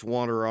networks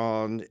want her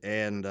on.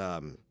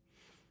 And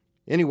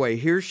anyway,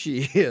 here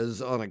she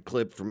is on a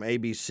clip from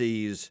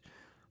ABC's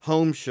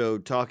home show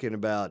talking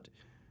about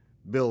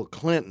Bill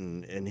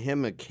Clinton and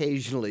him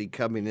occasionally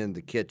coming in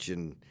the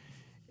kitchen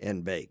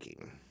and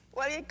baking.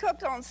 Well, he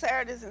cooked on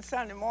Saturdays and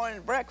Sunday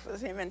morning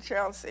breakfast, him and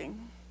Chelsea.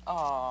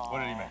 Oh. What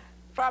did he make?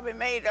 Probably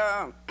made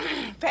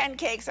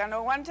pancakes. I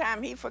know one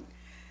time he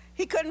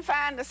couldn't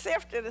find the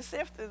sifter to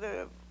sift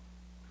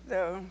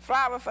the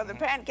flour for the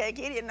pancake.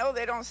 He didn't know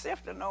they don't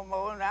sift it no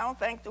more, and I don't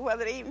think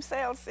whether they even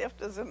sell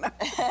sifters or not.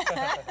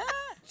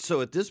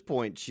 So at this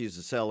point, she's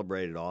a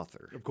celebrated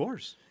author. Of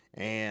course.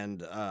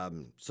 And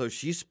so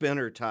she spent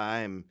her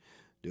time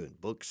doing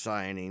book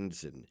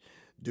signings and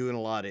doing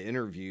a lot of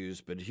interviews,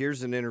 but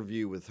here's an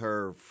interview with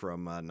her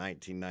from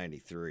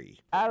 1993.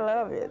 I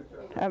love it.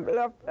 I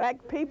love,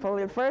 like people,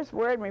 it first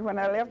worried me when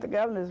I left the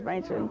governor's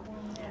mansion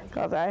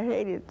because I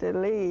hated to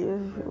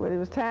leave when it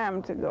was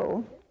time to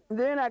go.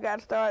 Then I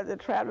got started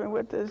traveling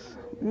with this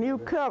new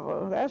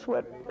cover. That's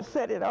what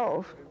set it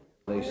off.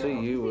 They see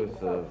you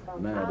with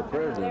now the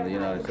President of the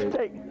United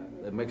States.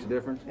 That makes a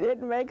difference?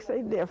 It makes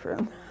a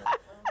difference.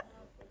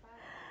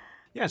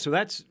 Yeah, so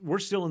we're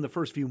still in the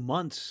first few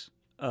months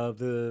of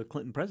the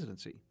Clinton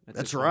presidency.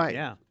 That's right.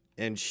 Yeah.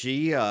 And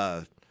she,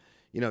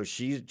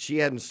 she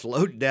hadn't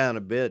slowed down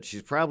a bit.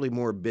 She's probably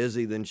more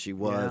busy than she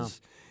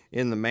was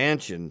in the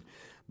mansion.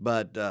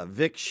 But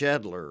Vic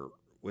Shedler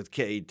with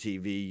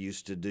KTV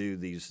used to do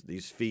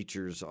these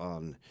features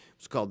on,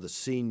 it's called The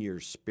Senior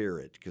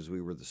Spirit, because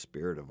we were the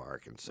spirit of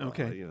Arkansas.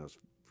 Okay. It's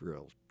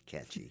real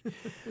catchy.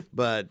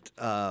 But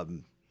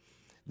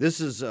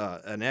this is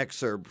an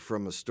excerpt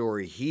from a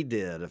story he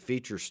did, a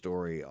feature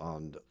story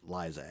on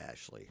Eliza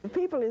Ashley.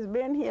 People has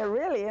been here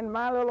really in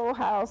my little old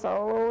house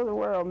all over the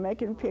world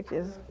making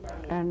pictures.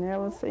 I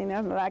never seen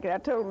nothing like it. I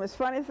told them it's a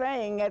funny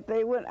thing that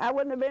I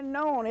wouldn't have been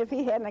known if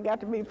he hadn't got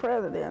to be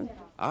president.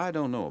 I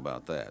don't know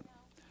about that.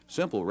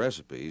 Simple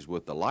recipes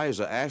with the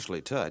Eliza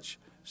Ashley touch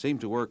seem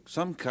to work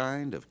some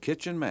kind of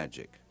kitchen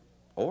magic.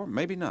 Or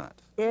maybe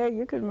not. Yeah,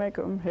 you could make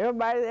them.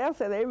 Everybody else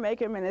said they make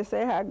them and they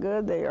say how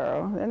good they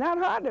are. They're not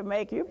hard to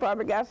make. You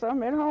probably got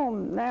some at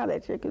home now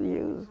that you could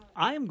use.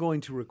 I am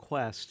going to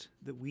request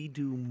that we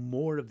do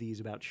more of these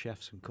about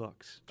chefs and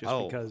cooks,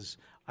 just because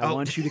I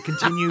want you to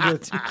continue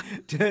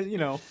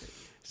to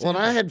Well,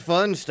 I had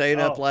fun staying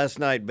up last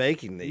night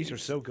baking these. These are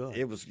so good.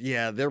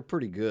 They're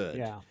pretty good.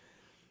 Yeah.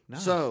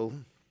 Nice. So,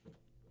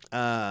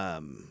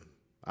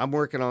 I'm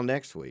working on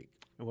next week.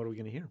 And what are we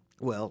going to hear?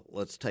 Well,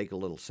 let's take a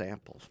little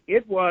sample.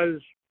 It was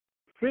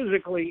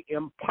physically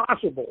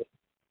impossible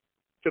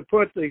to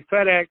put the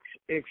FedEx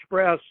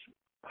Express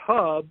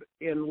hub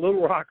in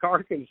Little Rock,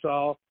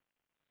 Arkansas,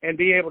 and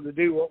be able to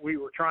do what we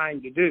were trying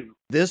to do.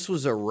 This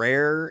was a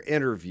rare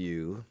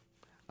interview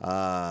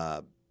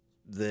that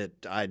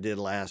I did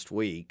last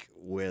week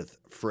with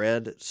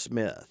Fred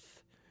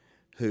Smith,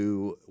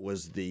 who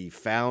was the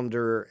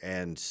founder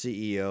and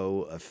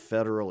CEO of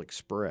Federal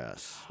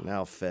Express,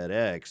 now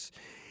FedEx.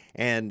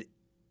 And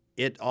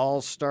it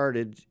all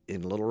started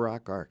in Little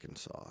Rock,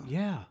 Arkansas.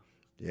 Yeah.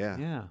 Yeah.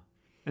 Yeah.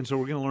 And so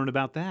we're going to learn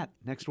about that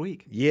next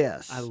week.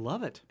 Yes. I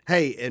love it.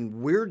 Hey,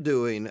 and we're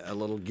doing a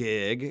little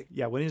gig.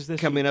 Yeah, when is this?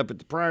 Coming up at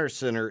the Pryor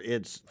Center.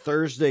 It's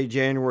Thursday,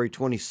 January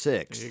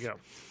 26th. There you go.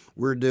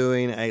 We're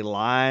doing a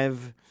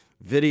live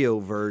video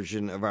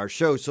version of our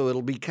show, so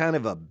it'll be kind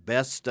of a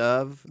best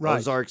of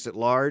Ozarks at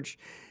Large,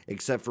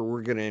 except for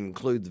we're going to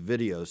include the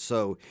video.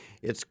 So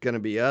it's going to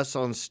be us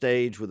on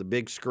stage with a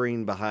big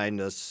screen behind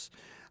us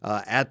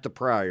at the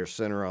Pryor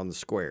Center on the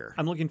square.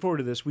 I'm looking forward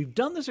to this. We've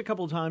done this a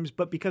couple of times,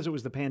 but because it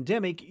was the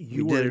pandemic,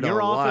 you were did in it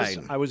your online.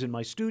 office, I was in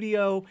my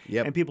studio,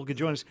 Yep. and people could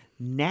join us.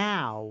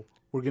 Now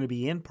we're going to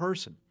be in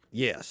person.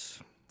 Yes.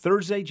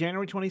 Thursday,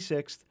 January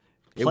 26th.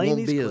 It playing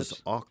won't these be clips.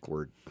 as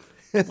awkward.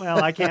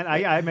 Well, I can't.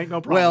 I make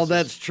no promises. Well,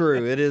 that's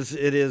true. It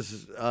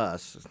is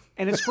us.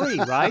 And it's free,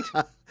 right?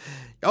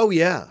 Oh,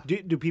 yeah.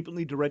 Do people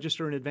need to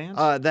register in advance?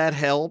 That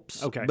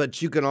helps. Okay.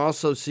 But you can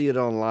also see it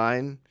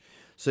online.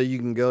 So you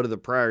can go to the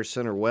Pryor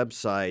Center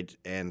website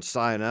and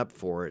sign up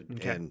for it.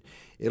 Okay. And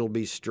it'll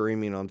be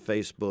streaming on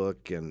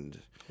Facebook and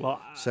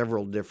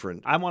several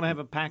different. I want to have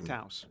a packed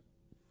house.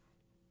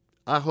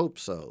 I hope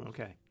so.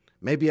 Okay.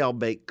 Maybe I'll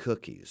bake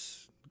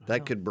cookies.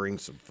 That could bring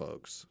some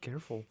folks.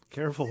 Careful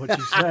what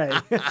you say.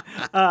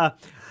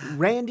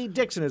 Randy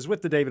Dixon is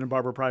with the David and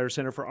Barbara Pryor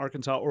Center for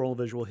Arkansas Oral and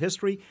Visual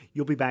History.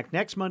 You'll be back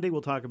next Monday.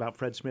 We'll talk about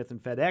Fred Smith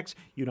and FedEx.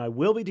 You and I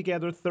will be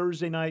together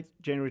Thursday night,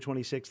 January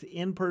 26th,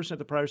 in person at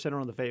the Pryor Center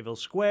on the Fayetteville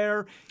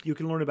Square. You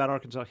can learn about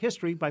Arkansas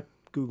history by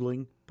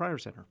Googling Pryor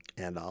Center.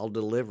 And I'll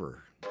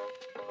deliver.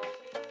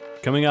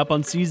 Coming up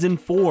on Season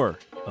 4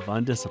 of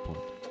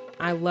Undisciplined.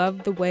 I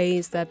love the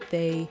ways that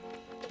they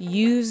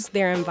use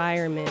their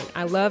environment.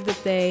 I love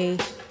that they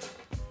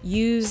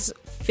use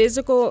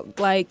physical,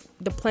 like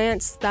the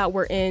plants that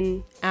were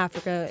in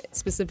Africa,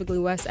 specifically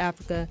West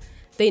Africa,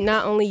 they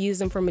not only use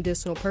them for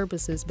medicinal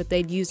purposes, but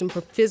they'd use them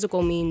for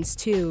physical means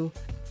too.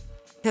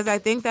 Because I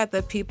think that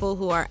the people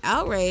who are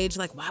outraged,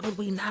 like, why would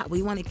we not?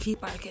 We want to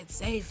keep our kids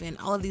safe and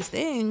all of these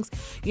things,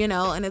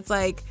 and it's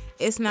like,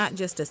 it's not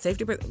just a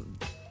safety.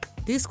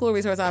 These school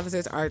resource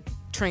officers are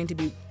trained to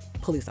be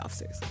police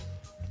officers.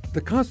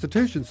 The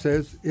Constitution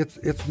says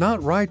it's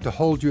not right to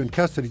hold you in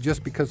custody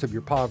just because of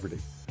your poverty.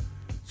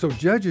 So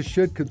judges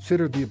should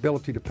consider the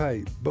ability to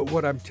pay. But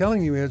what I'm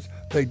telling you is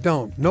they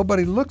don't.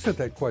 Nobody looks at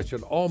that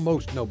question.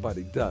 Almost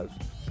nobody does.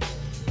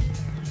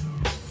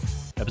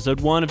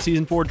 Episode 1 of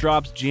Season 4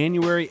 drops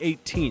January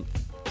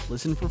 18th.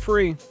 Listen for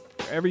free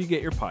wherever you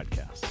get your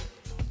podcasts.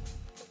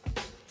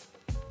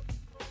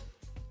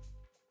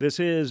 This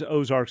is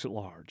Ozarks at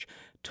Large.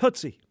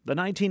 Tootsie, the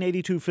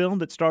 1982 film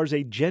that stars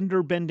a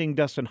gender-bending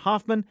Dustin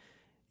Hoffman,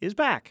 is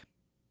back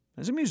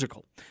as a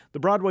musical. The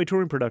Broadway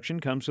touring production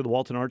comes to the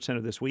Walton Arts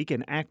Center this week,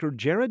 and actor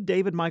Jared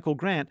David Michael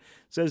Grant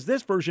says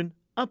this version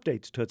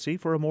updates Tootsie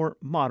for a more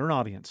modern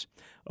audience.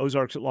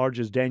 Ozarks at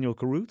Large's Daniel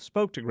Carruth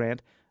spoke to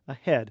Grant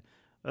ahead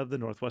of the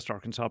Northwest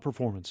Arkansas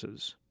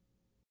performances.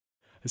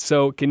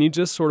 So can you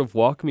just sort of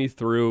walk me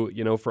through,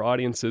 for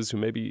audiences who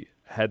maybe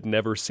had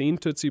never seen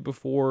Tootsie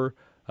before,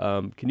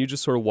 can you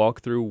just sort of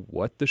walk through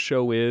what the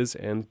show is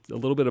and a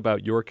little bit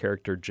about your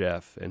character,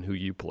 Jeff, and who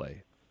you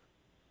play?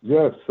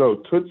 Yes,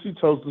 so Tootsie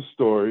tells the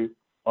story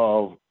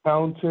of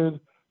talented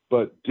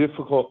but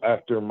difficult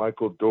actor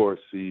Michael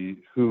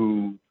Dorsey,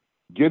 who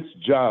gets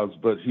jobs,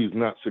 but he's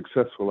not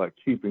successful at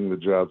keeping the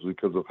jobs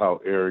because of how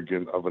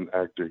arrogant of an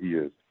actor he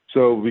is.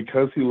 So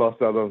because he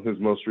lost out on his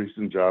most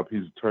recent job,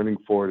 he's turning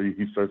 40.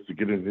 He starts to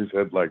get in his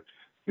head like,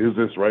 is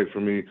this right for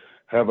me?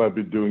 Have I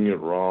been doing it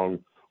wrong?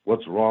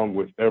 What's wrong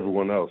with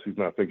everyone else? He's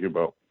not thinking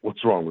about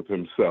what's wrong with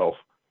himself.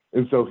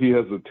 And so he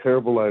has a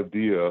terrible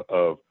idea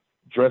of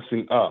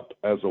dressing up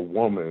as a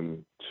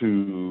woman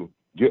to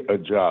get a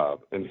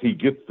job. And he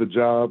gets the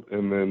job,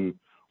 and then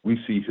we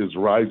see his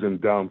rise and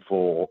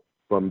downfall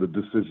from the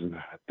decision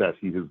that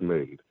he has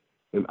made.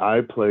 And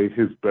I play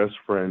his best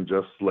friend,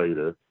 Jeff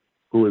Slater,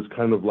 who is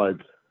kind of like,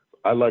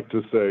 I like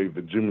to say,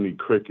 the Jiminy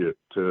Cricket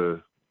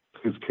to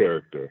his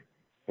character,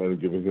 kind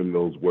of giving him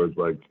those words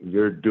like,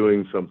 you're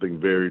doing something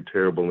very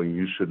terrible and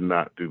you should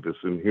not do this,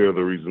 and here are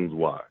the reasons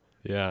why.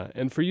 Yeah,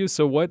 and for you,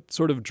 so what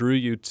sort of drew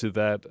you to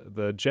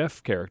the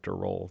Jeff character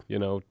role,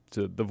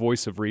 to the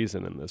voice of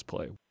reason in this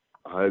play?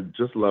 I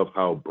just love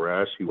how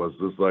brash he was,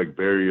 just like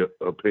very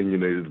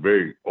opinionated,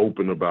 very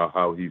open about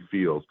how he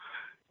feels.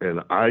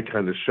 And I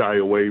kind of shy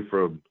away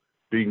from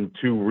being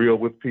too real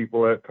with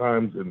people at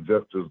times, and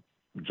Jeff just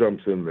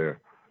jumps in there.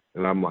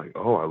 And I'm like,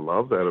 oh, I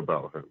love that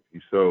about him.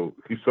 He's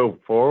so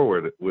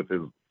forward with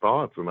his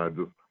thoughts, and I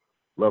just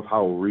love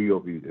how real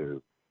he is.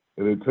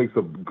 And it takes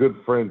a good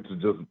friend to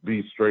just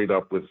be straight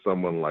up with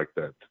someone like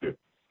that, too.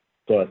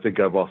 So I think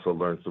I've also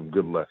learned some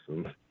good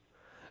lessons.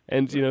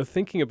 And,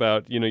 thinking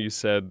about, you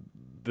said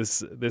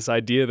this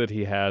idea that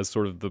he has,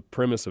 sort of the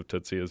premise of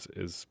Tootsie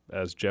is,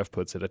 as Jeff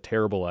puts it, a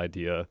terrible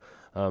idea.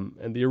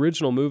 And the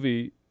original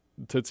movie,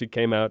 Tootsie,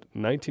 came out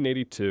in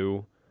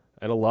 1982,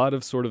 and a lot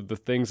of sort of the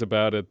things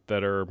about it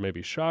that are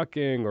maybe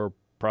shocking or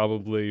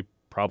probably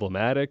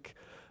problematic,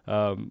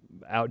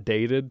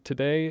 outdated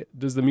today.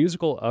 Does the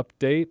musical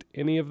update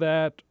any of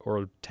that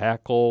or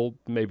tackle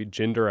maybe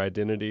gender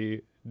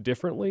identity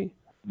differently?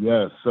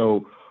 Yes.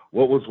 So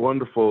what was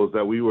wonderful is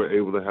that we were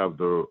able to have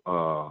the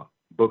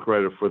book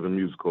writer for the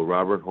musical,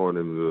 Robert Horn,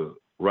 in the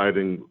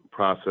writing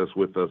process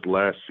with us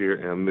last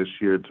year and this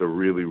year to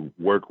really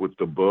work with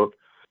the book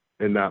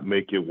and not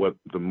make it what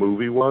the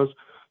movie was.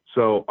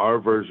 So our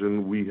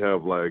version, we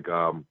have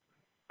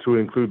to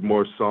include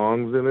more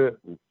songs in it.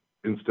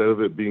 Instead of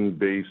it being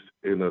based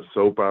in a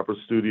soap opera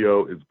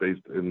studio, it's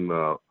based in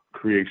the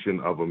creation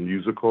of a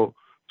musical.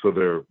 So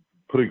they're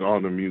putting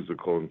on a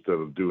musical instead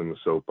of doing the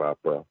soap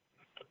opera.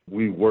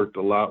 We worked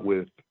a lot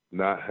with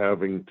not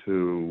having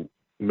to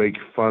make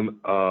fun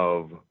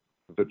of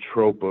the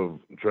trope of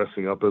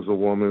dressing up as a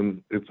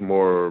woman. It's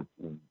more,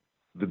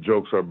 the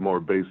jokes are more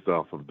based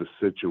off of the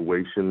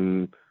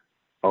situation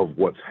of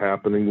what's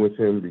happening with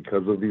him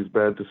because of these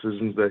bad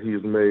decisions that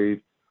he's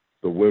made.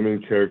 The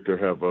women character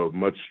have a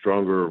much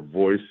stronger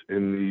voice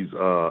in these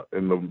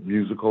in the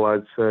musical,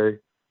 I'd say.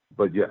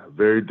 But yeah,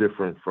 very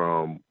different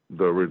from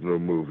the original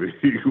movie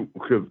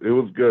because it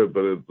was good,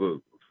 but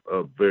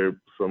it's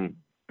some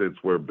bits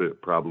were a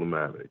bit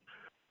problematic.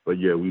 But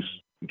yeah, we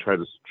try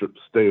to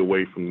stay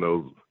away from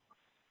those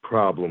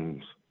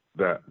problems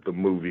that the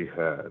movie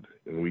had,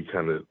 and we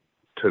kind of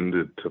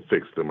tended to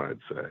fix them, I'd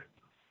say.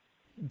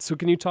 So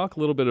can you talk a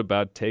little bit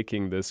about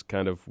taking this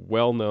kind of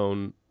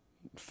well-known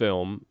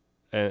film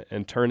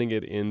and turning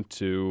it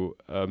into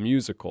a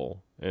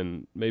musical,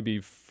 and maybe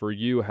for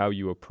you, how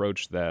you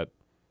approach that,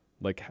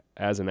 like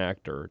as an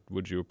actor?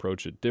 Would you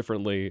approach it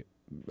differently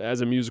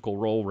as a musical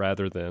role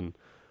rather than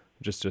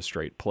just a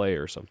straight play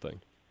or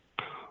something?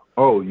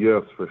 Oh,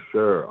 yes, for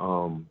sure.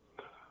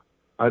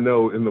 I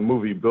know in the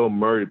movie, Bill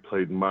Murray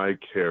played my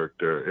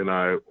character, and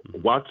I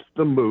watched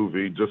the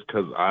movie just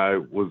because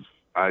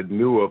I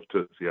knew of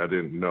Tootsie. I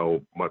didn't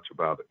know much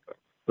about it.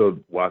 So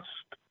watched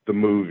the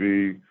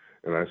movie,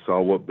 and I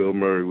saw what Bill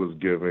Murray was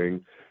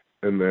giving,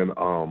 and then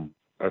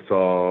I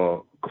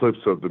saw clips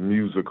of the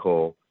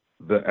musical.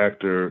 The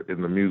actor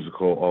in the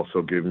musical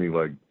also gave me,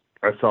 like,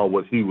 I saw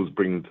what he was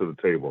bringing to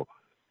the table.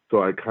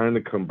 So I kind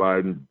of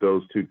combined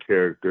those two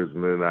characters,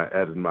 and then I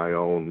added my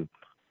own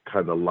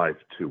kind of life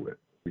to it.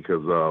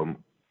 Because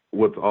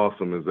what's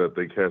awesome is that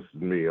they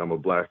casted me, I'm a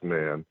black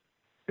man,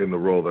 in the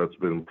role that's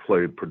been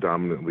played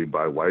predominantly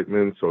by white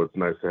men. So it's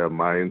nice to have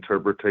my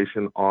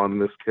interpretation on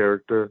this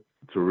character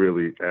to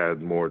really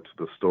add more to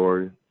the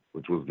story,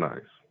 which was nice.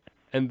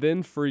 And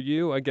then for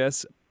you, I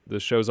guess the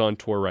show's on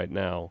tour right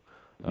now.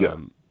 Yeah.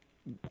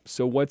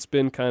 So what's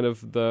been kind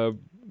of the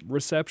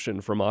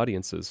reception from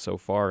audiences so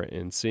far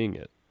in seeing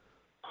it?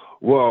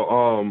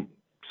 Well,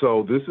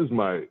 so this is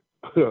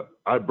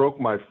I broke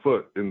my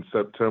foot in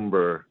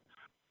September.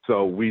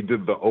 So we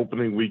did the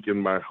opening week in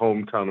my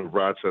hometown of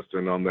Rochester,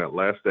 and on that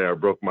last day, I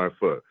broke my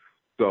foot.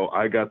 So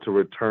I got to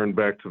return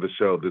back to the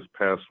show this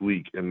past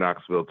week in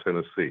Knoxville,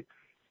 Tennessee.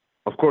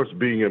 Of course,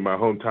 being in my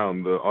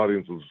hometown, the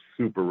audience was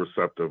super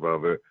receptive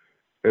of it.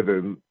 And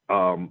then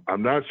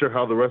I'm not sure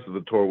how the rest of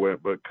the tour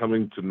went, but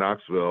coming to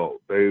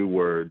Knoxville, they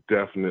were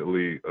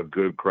definitely a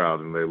good crowd,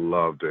 and they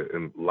loved it,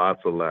 and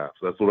lots of laughs.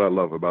 That's what I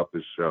love about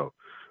this show.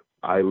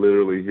 I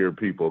literally hear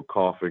people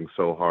coughing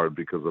so hard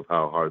because of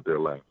how hard they're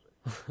laughing.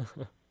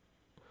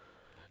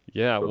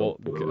 Yeah, well,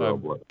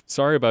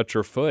 sorry about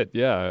your foot.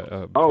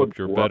 Yeah, hope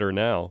you're better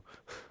now.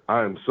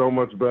 I am so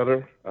much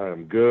better. I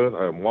am good.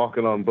 I am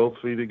walking on both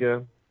feet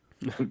again,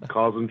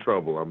 causing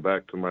trouble. I'm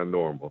back to my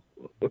normal.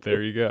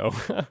 There you go.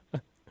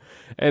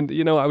 And,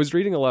 you know, I was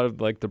reading a lot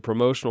of, like, the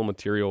promotional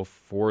material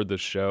for the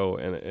show,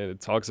 and it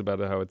talks about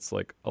how it's,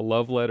 like, a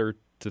love letter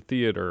to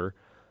theater.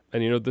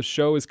 And, you know, the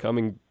show is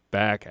coming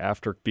back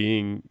after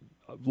being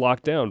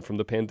locked down from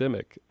the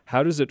pandemic.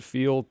 How does it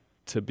feel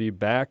to be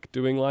back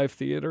doing live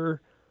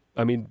theater?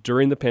 I mean,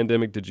 during the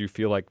pandemic, did you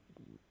feel like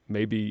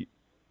maybe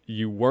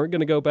you weren't going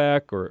to go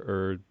back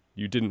or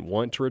you didn't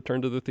want to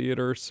return to the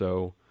theater?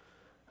 So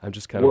I'm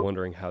just kind of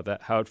wondering how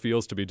it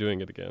feels to be doing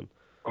it again.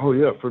 Oh,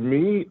 yeah. For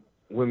me,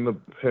 when the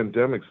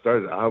pandemic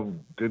started, I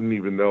didn't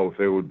even know if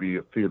there would be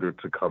a theater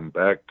to come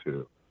back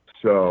to.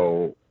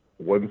 So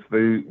once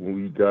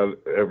we got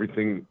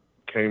everything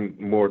came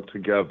more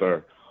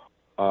together,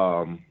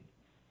 and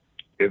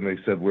they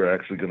said we're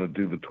actually going to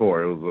do the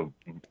tour, it was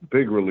a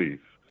big relief.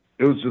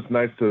 It was just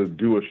nice to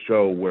do a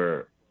show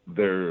where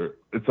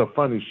it's a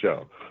funny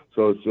show.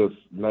 So it's just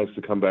nice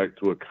to come back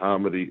to a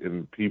comedy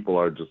and people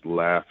are just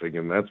laughing.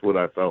 And that's what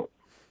I felt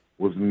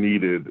was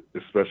needed,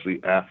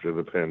 especially after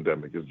the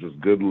pandemic. It's just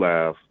good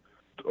laughs,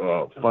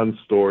 fun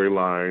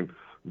storyline,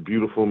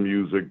 beautiful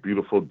music,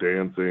 beautiful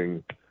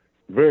dancing.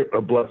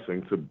 A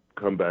blessing to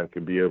come back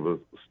and be able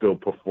to still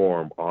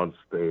perform on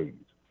stage.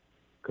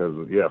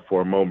 Because, yeah,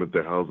 for a moment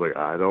there, I was like,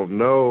 I don't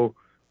know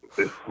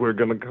if we're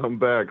going to come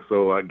back,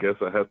 so I guess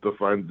I have to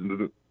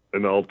find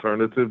an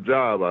alternative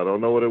job. I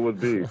don't know what it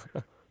would be.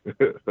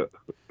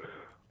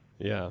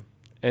 Yeah.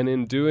 And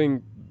in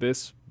doing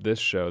this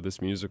show,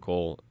 this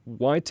musical,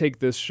 why take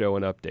this show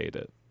and update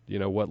it? You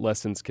know, what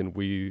lessons can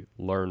we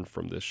learn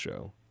from this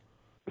show?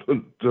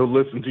 To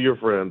listen to your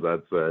friends,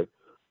 I'd say.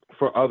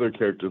 For other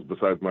characters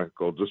besides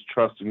Michael, just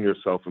trust in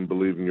yourself and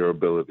believe in your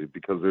ability,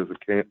 because there's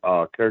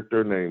a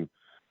character named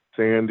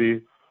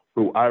Sandy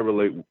who I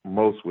relate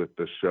most with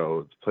this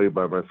show. It's played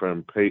by my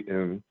friend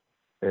Peyton,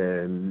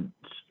 and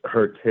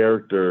her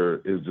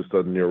character is just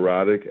a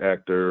neurotic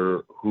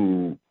actor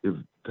who is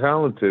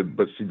talented,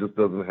 but she just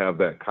doesn't have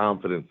that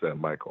confidence that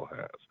Michael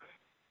has.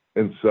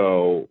 And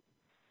so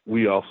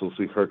we also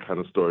see her kind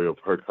of story of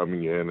her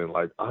coming in and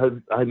like,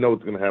 I know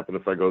what's going to happen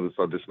if I go to this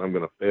audition. I'm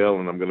going to fail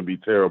and I'm going to be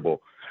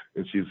terrible.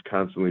 And she's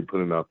constantly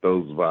putting out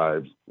those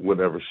vibes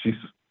whenever she's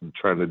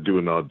trying to do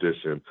an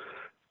audition.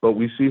 But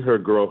we see her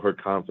grow her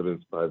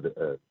confidence by the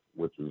end,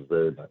 which is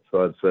very nice.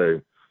 So I'd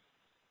say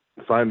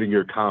finding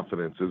your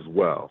confidence as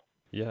well.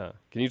 Yeah.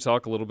 Can you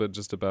talk a little bit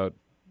just about,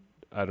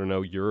 I don't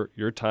know,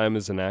 your time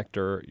as an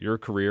actor, your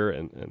career,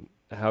 and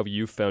how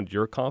you found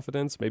your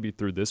confidence, maybe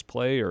through this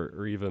play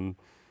or even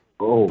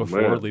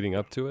before leading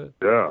up to it?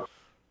 Yeah.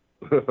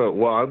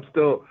 Well,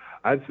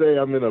 I'd say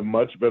I'm in a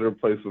much better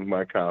place with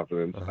my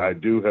confidence. I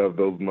do have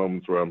those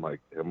moments where I'm like,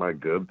 am I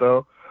good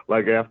though?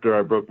 Like after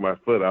I broke my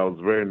foot, I was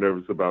very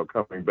nervous about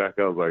coming back.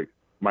 I was like,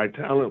 my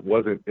talent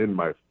wasn't in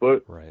my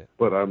foot, right,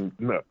 but I'm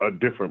a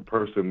different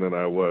person than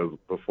I was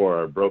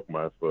before I broke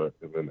my foot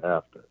and then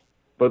after.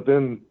 But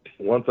then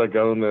once I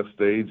got on that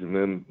stage and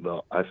then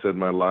I said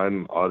my line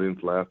and the audience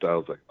laughed, I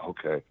was like,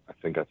 okay, I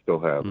think I still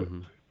have it.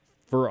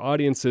 For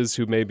audiences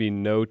who maybe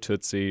know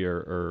Tootsie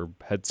or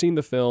had seen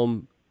the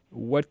film,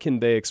 what can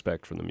they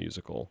expect from the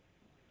musical?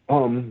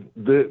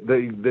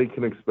 They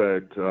can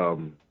expect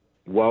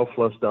well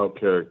fleshed out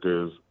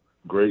characters,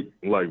 great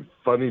like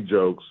funny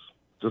jokes,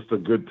 just a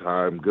good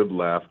time, good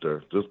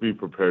laughter. Just be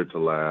prepared to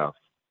laugh.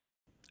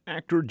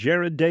 Actor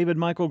Jared David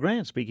Michael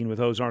Grant speaking with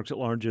Ozarks at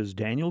Large's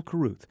Daniel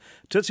Caruth.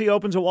 Tootsie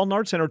opens at Walton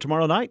Arts Center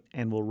tomorrow night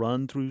and will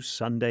run through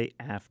Sunday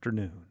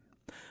afternoon.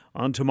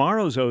 On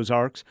tomorrow's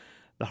Ozarks,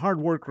 the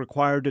hard work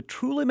required to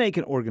truly make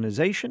an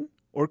organization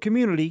or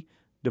community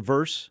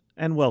diverse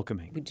and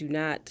welcoming. We do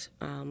not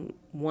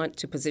want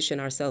to position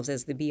ourselves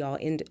as the be-all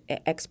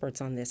experts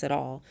on this at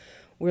all.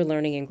 We're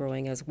learning and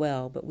growing as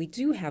well, but we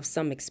do have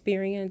some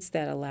experience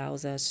that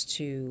allows us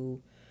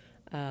to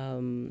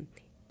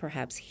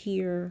perhaps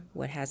hear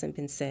what hasn't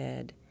been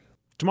said.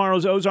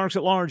 Tomorrow's Ozarks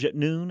at Large at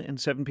noon and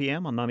 7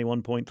 p.m. on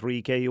 91.3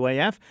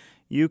 KUAF.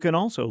 You can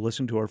also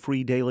listen to our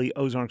free daily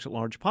Ozarks at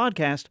Large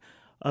podcast,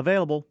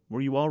 available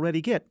where you already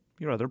get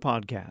your other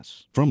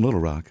podcasts. From Little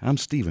Rock, I'm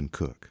Stephen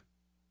Cook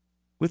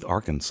with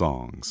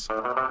Arkansongs.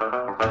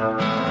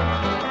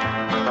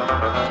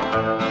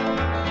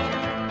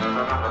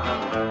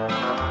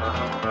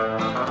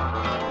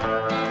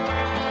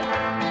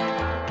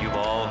 You've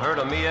all heard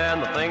of me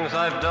and the things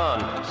I've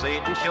done.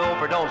 Satan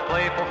chauffeur don't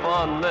play for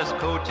fun. This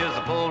coach is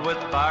pulled with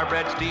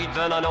fire-bred steeds,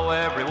 and I know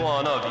every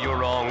one of your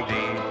wrong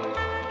deeds.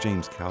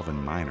 James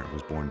Calvin Minor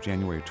was born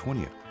January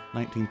 20th,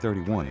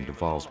 1931 in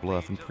DeVal's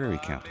Bluff in Prairie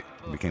County.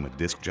 He became a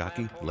disc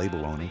jockey,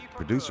 label owner,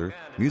 producer,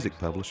 music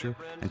publisher,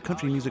 and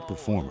country music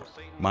performer.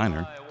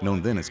 Minor,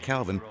 known then as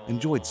Calvin,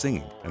 enjoyed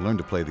singing and learned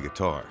to play the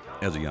guitar.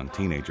 As a young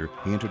teenager,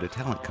 he entered a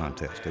talent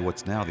contest at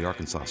what's now the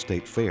Arkansas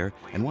State Fair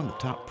and won the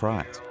top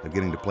prize of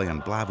getting to play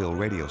on Blyville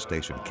radio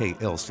station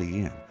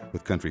KLCN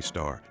with country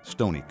star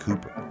Stoney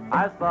Cooper.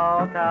 I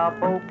saw a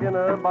cowpoke in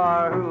a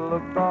bar who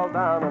looked all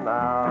down and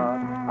out.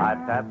 I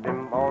tapped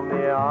him on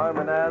the arm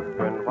and asked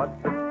him,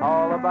 what's it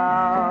all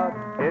about?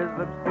 His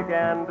lips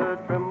began to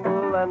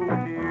tremble and the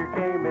tear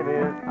came in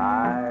his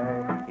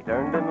eye. He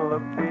turned and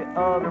looked the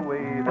other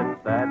way, then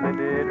sadly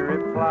did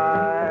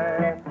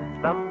reply,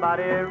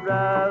 somebody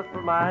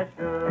rustled my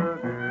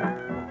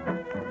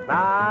sugar.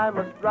 Now I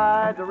must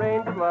ride the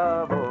range of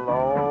love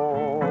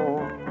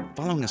alone.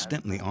 Following a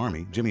stint in the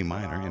Army, Jimmy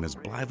Minor and his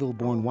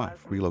Blyville-born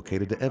wife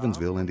relocated to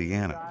Evansville,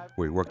 Indiana,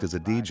 where he worked as a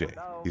DJ.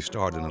 He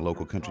starred in a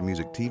local country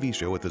music TV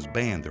show with his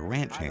band, the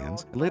Ranch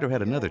Hands, and later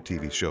had another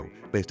TV show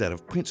based out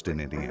of Princeton,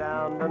 Indiana.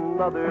 Down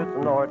another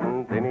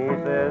snorting, then he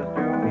says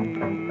to me,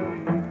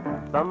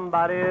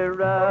 somebody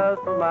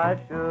rustled my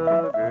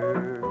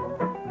sugar.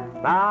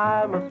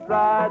 Now I must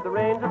ride the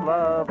range of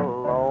love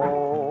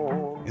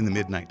alone. In the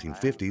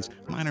mid-1950s,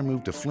 Minor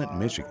moved to Flint,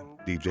 Michigan,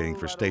 DJing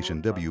for station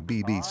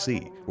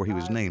WBBC, where he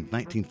was named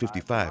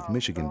 1955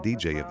 Michigan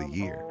DJ of the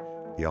Year.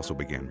 He also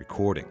began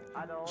recording.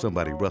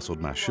 Somebody Rustled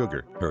My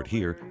Sugar, heard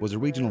here, was a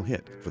regional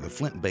hit for the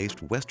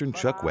Flint-based Western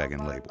Chuck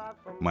Wagon label.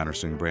 Minor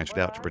soon branched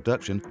out to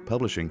production,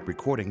 publishing,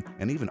 recording,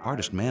 and even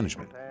artist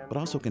management, but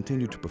also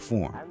continued to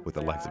perform with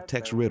the likes of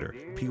Tex Ritter,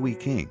 Pee Wee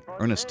King,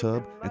 Ernest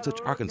Tubb, and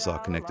such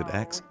Arkansas-connected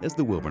acts as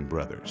the Wilburn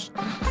Brothers.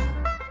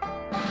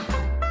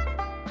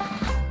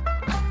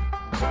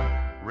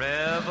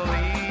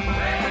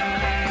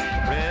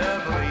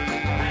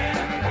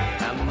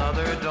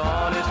 Another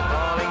dawn is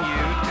calling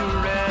you to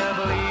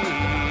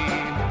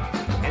reveille.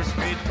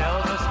 History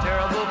tells us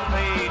terrible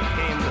fate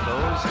came to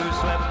those who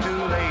slept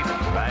too late.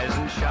 Rise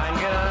and shine,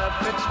 get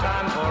up, it's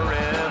time for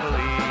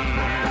reveille.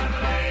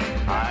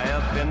 High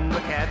up in the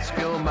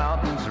Catskill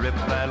Mountains, Rip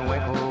Van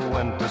Winkle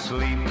went to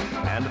sleep,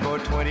 and for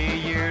 20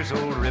 years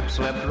old Rip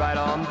slept right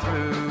on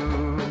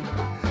through.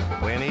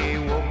 When he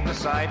woke, the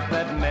sight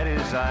that met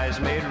his eyes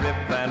made Rip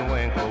Van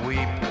Winkle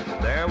weep.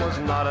 There was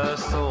not a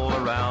soul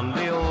around,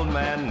 the old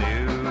man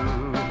knew.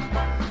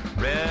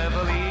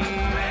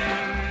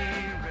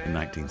 In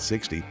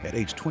 1960, at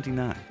age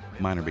 29,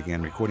 Minor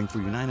began recording for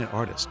United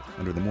Artists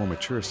under the more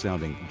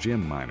mature-sounding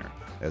Jim Minor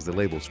as the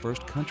label's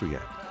first country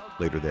act.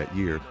 Later that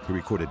year, he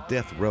recorded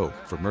Death Row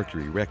for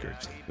Mercury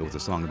Records. It was a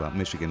song about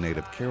Michigan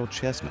native Carol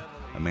Chessman,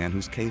 a man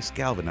whose case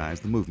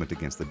galvanized the movement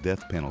against the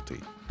death penalty.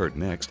 Heard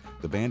next,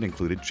 the band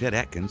included Chet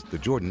Atkins, the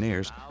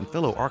Jordanaires, and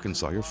fellow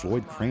Arkansawyer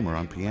Floyd Kramer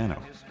on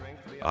piano.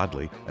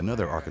 Oddly,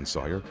 another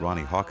Arkansawyer,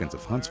 Ronnie Hawkins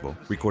of Huntsville,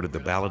 recorded the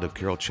Ballad of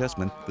Carol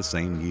Chessman the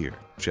same year.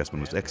 Chessman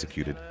was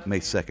executed May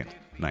 2nd,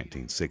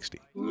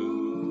 1960.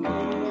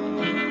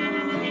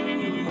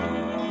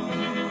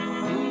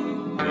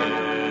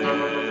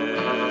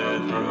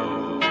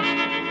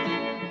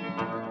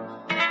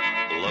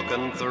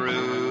 Looking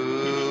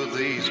through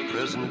these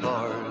prison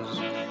bars,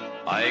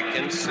 I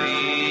can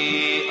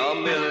see a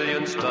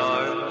million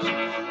stars.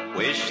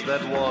 Wish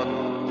that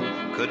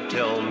one could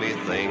tell me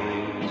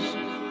things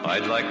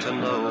I'd like to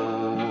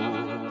know.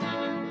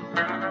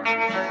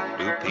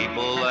 Do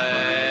people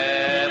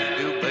laugh?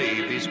 Do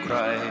babies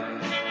cry?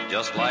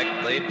 Just like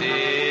they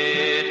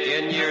did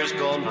in years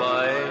gone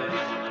by,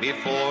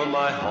 before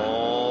my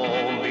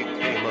home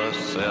became a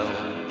cell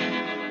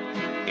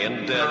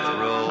in death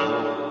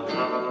row.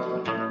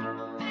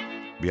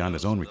 Beyond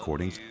his own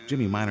recordings,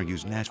 Jimmy Minor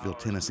used Nashville,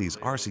 Tennessee's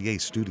RCA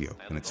studio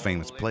and its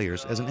famous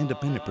players as an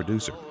independent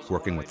producer,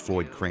 working with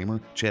Floyd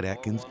Kramer, Chet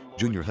Atkins,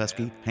 Junior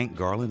Huskey, Hank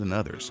Garland, and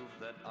others.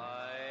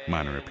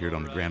 Minor appeared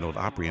on the Grand Ole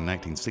Opry in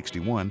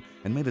 1961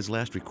 and made his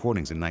last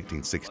recordings in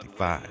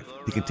 1965.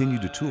 He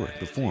continued to tour and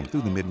perform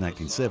through the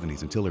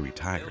mid-1970s until he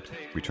retired,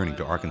 returning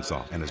to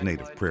Arkansas and his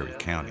native Prairie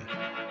County.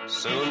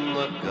 Soon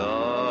the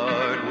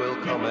guard will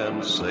come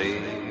and say,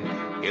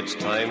 it's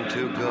time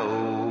to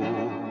go.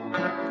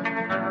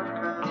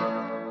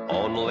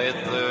 only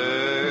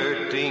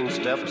 13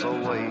 steps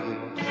away.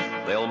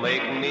 They'll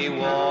make me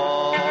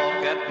walk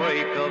at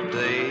break of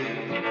day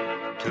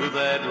to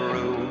that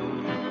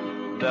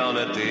room down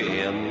at the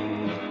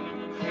end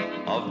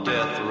of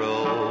death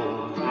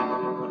row.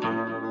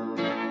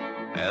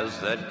 As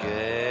that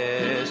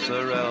gas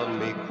around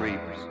me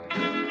creeps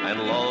and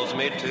lulls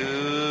me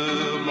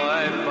to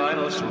my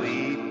final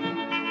sleep,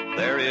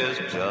 there is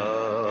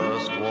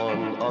just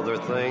one other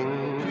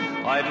thing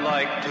I'd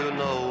like to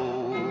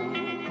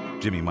know.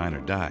 Jimmy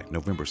Minor died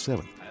November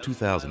 7th,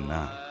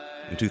 2009.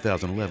 In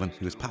 2011,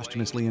 he was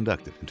posthumously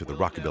inducted into the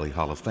Rockabilly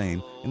Hall of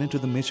Fame and into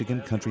the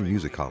Michigan Country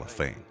Music Hall of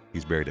Fame.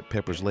 He's buried at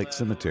Peppers Lake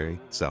Cemetery,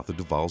 south of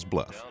Duval's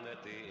Bluff.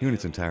 Here in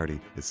its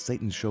entirety is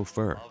Satan's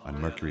Chauffeur on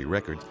Mercury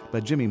Records by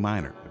Jimmy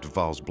Minor of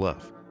Duval's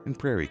Bluff in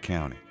Prairie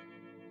County.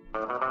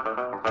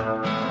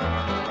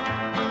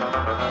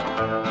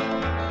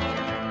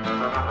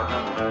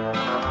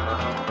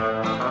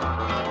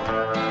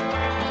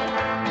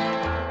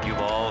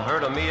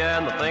 Me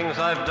and the things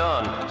I've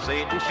done.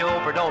 Satan's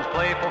chauffeur don't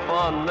play for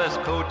fun. This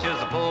coach is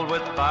pulled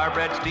with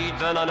firebred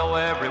steeds, and I know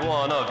every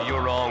one of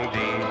your wrong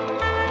deeds.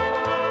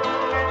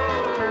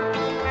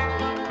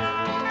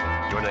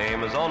 Your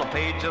name is on a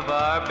page of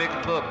our big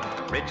book.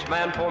 Rich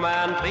man, poor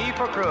man, thief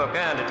or crook,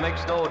 and it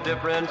makes no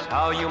difference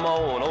how you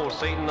moan. Oh,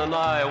 Satan and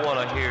I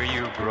want to hear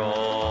you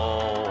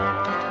groan.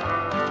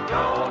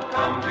 Don't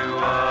come to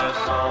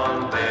us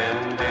on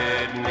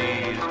bended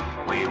knees.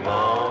 We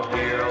won't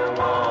hear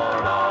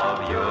one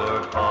of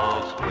your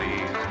false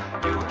pleas.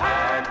 You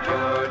had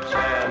your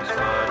chance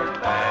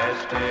but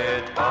passed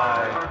it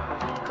by.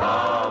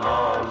 Come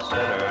on,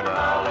 sinner,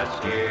 now let's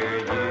hear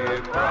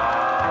you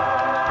cry.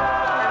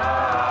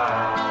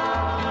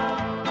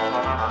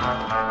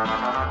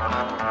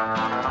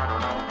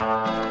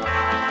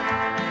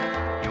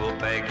 You'll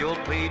beg, you'll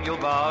plead, you'll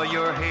bow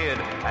your head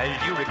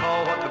as you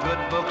recall what the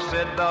good book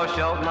said. Thou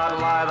shalt not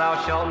lie, thou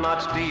shalt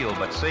not steal,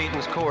 but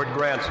Satan's court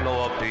grants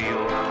no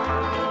appeal.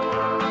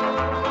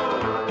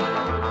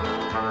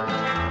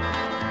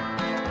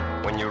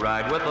 When you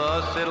ride with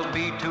us, it'll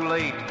be too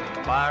late.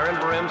 Fire and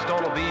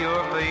brimstone will be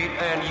your fate,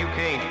 and you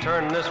can't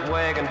turn this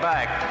wagon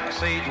back.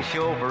 Satan's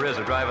chauffeur is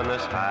driving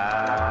this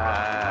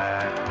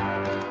hack.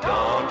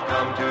 Don't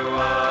come to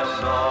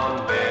us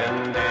on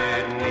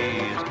bended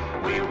knees.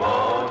 We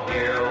won't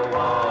hear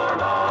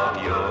one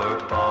of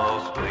your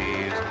false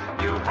pleas.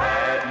 You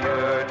had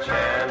your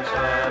chance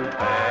and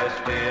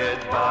passed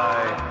it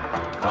by.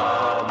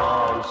 Come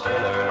on,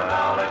 sinner,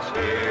 now let's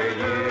hear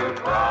you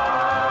cry.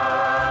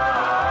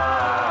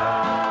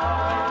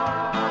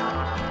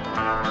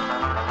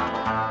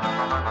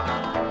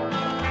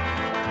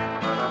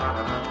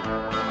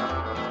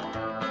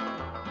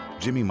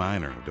 Jimmy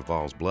Minor of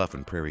Duval's Bluff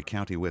in Prairie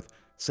County with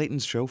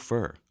Satan's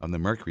Chauffeur on the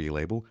Mercury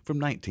label from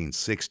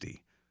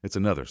 1960. It's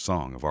another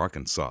song of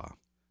Arkansas.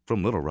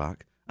 From Little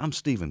Rock, I'm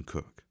Stephen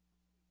Cook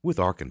with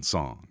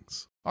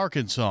Arkansongs.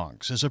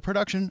 Arkansongs is a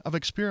production of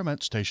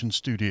Experiment Station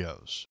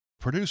Studios.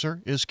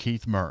 Producer is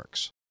Keith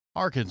Merckx.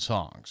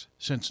 Arkansongs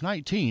since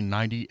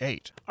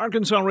 1998.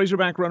 Arkansas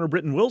Razorback runner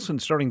Britton Wilson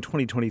starting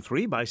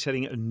 2023 by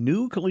setting a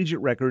new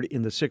collegiate record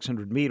in the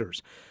 600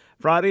 meters.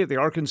 Friday at the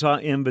Arkansas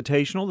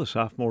Invitational, the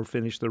sophomore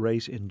finished the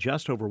race in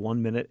just over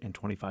 1 minute and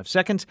 25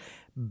 seconds,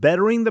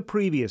 bettering the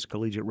previous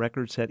collegiate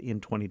record set in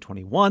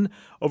 2021.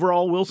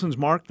 Overall, Wilson's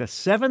marked the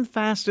 7th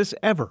fastest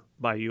ever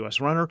by a U.S.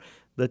 runner,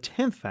 the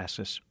 10th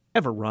fastest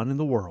ever run in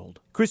the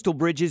world. Crystal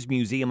Bridges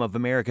Museum of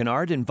American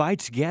Art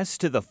invites guests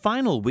to the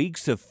final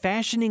weeks of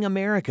Fashioning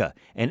America,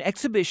 an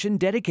exhibition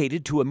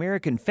dedicated to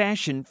American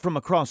fashion from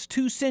across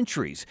 2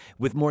 centuries,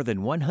 with more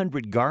than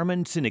 100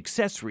 garments and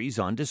accessories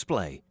on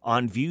display.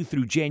 On view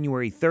through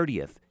January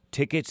 30th.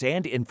 Tickets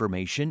and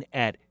information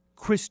at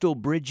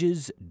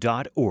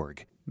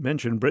crystalbridges.org.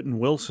 Mentioned Britton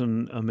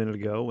Wilson a minute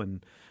ago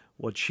and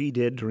what she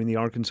did during the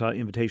Arkansas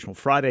Invitational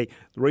Friday.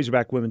 The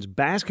Razorback women's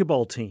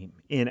basketball team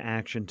in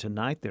action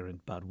tonight. They're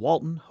in Bud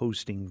Walton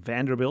hosting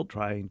Vanderbilt,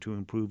 trying to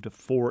improve to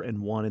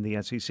 4-1 in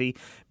the SEC.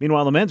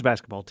 Meanwhile, the men's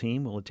basketball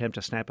team will attempt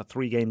to snap a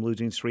 3-game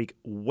losing streak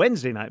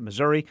Wednesday night in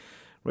Missouri.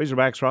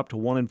 Razorbacks are up to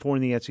 1-4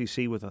 in the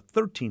SEC with a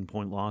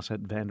 13-point loss at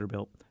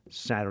Vanderbilt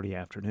Saturday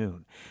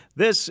afternoon.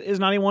 This is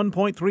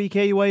 91.3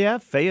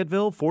 KUAF,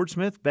 Fayetteville, Fort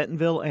Smith,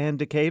 Bentonville, and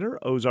Decatur.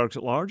 Ozarks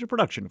at Large, a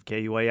production of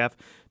KUAF.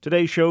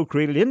 Today's show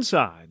created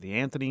inside the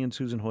Anthony and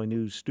Susan Hoy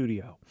News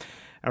studio.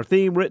 Our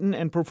theme written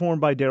and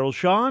performed by Daryl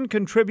Shawn.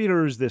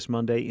 Contributors this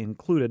Monday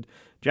included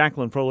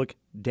Jacqueline Froelich,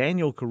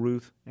 Daniel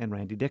Caruth, and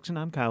Randy Dixon.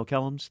 I'm Kyle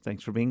Kellums.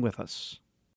 Thanks for being with us.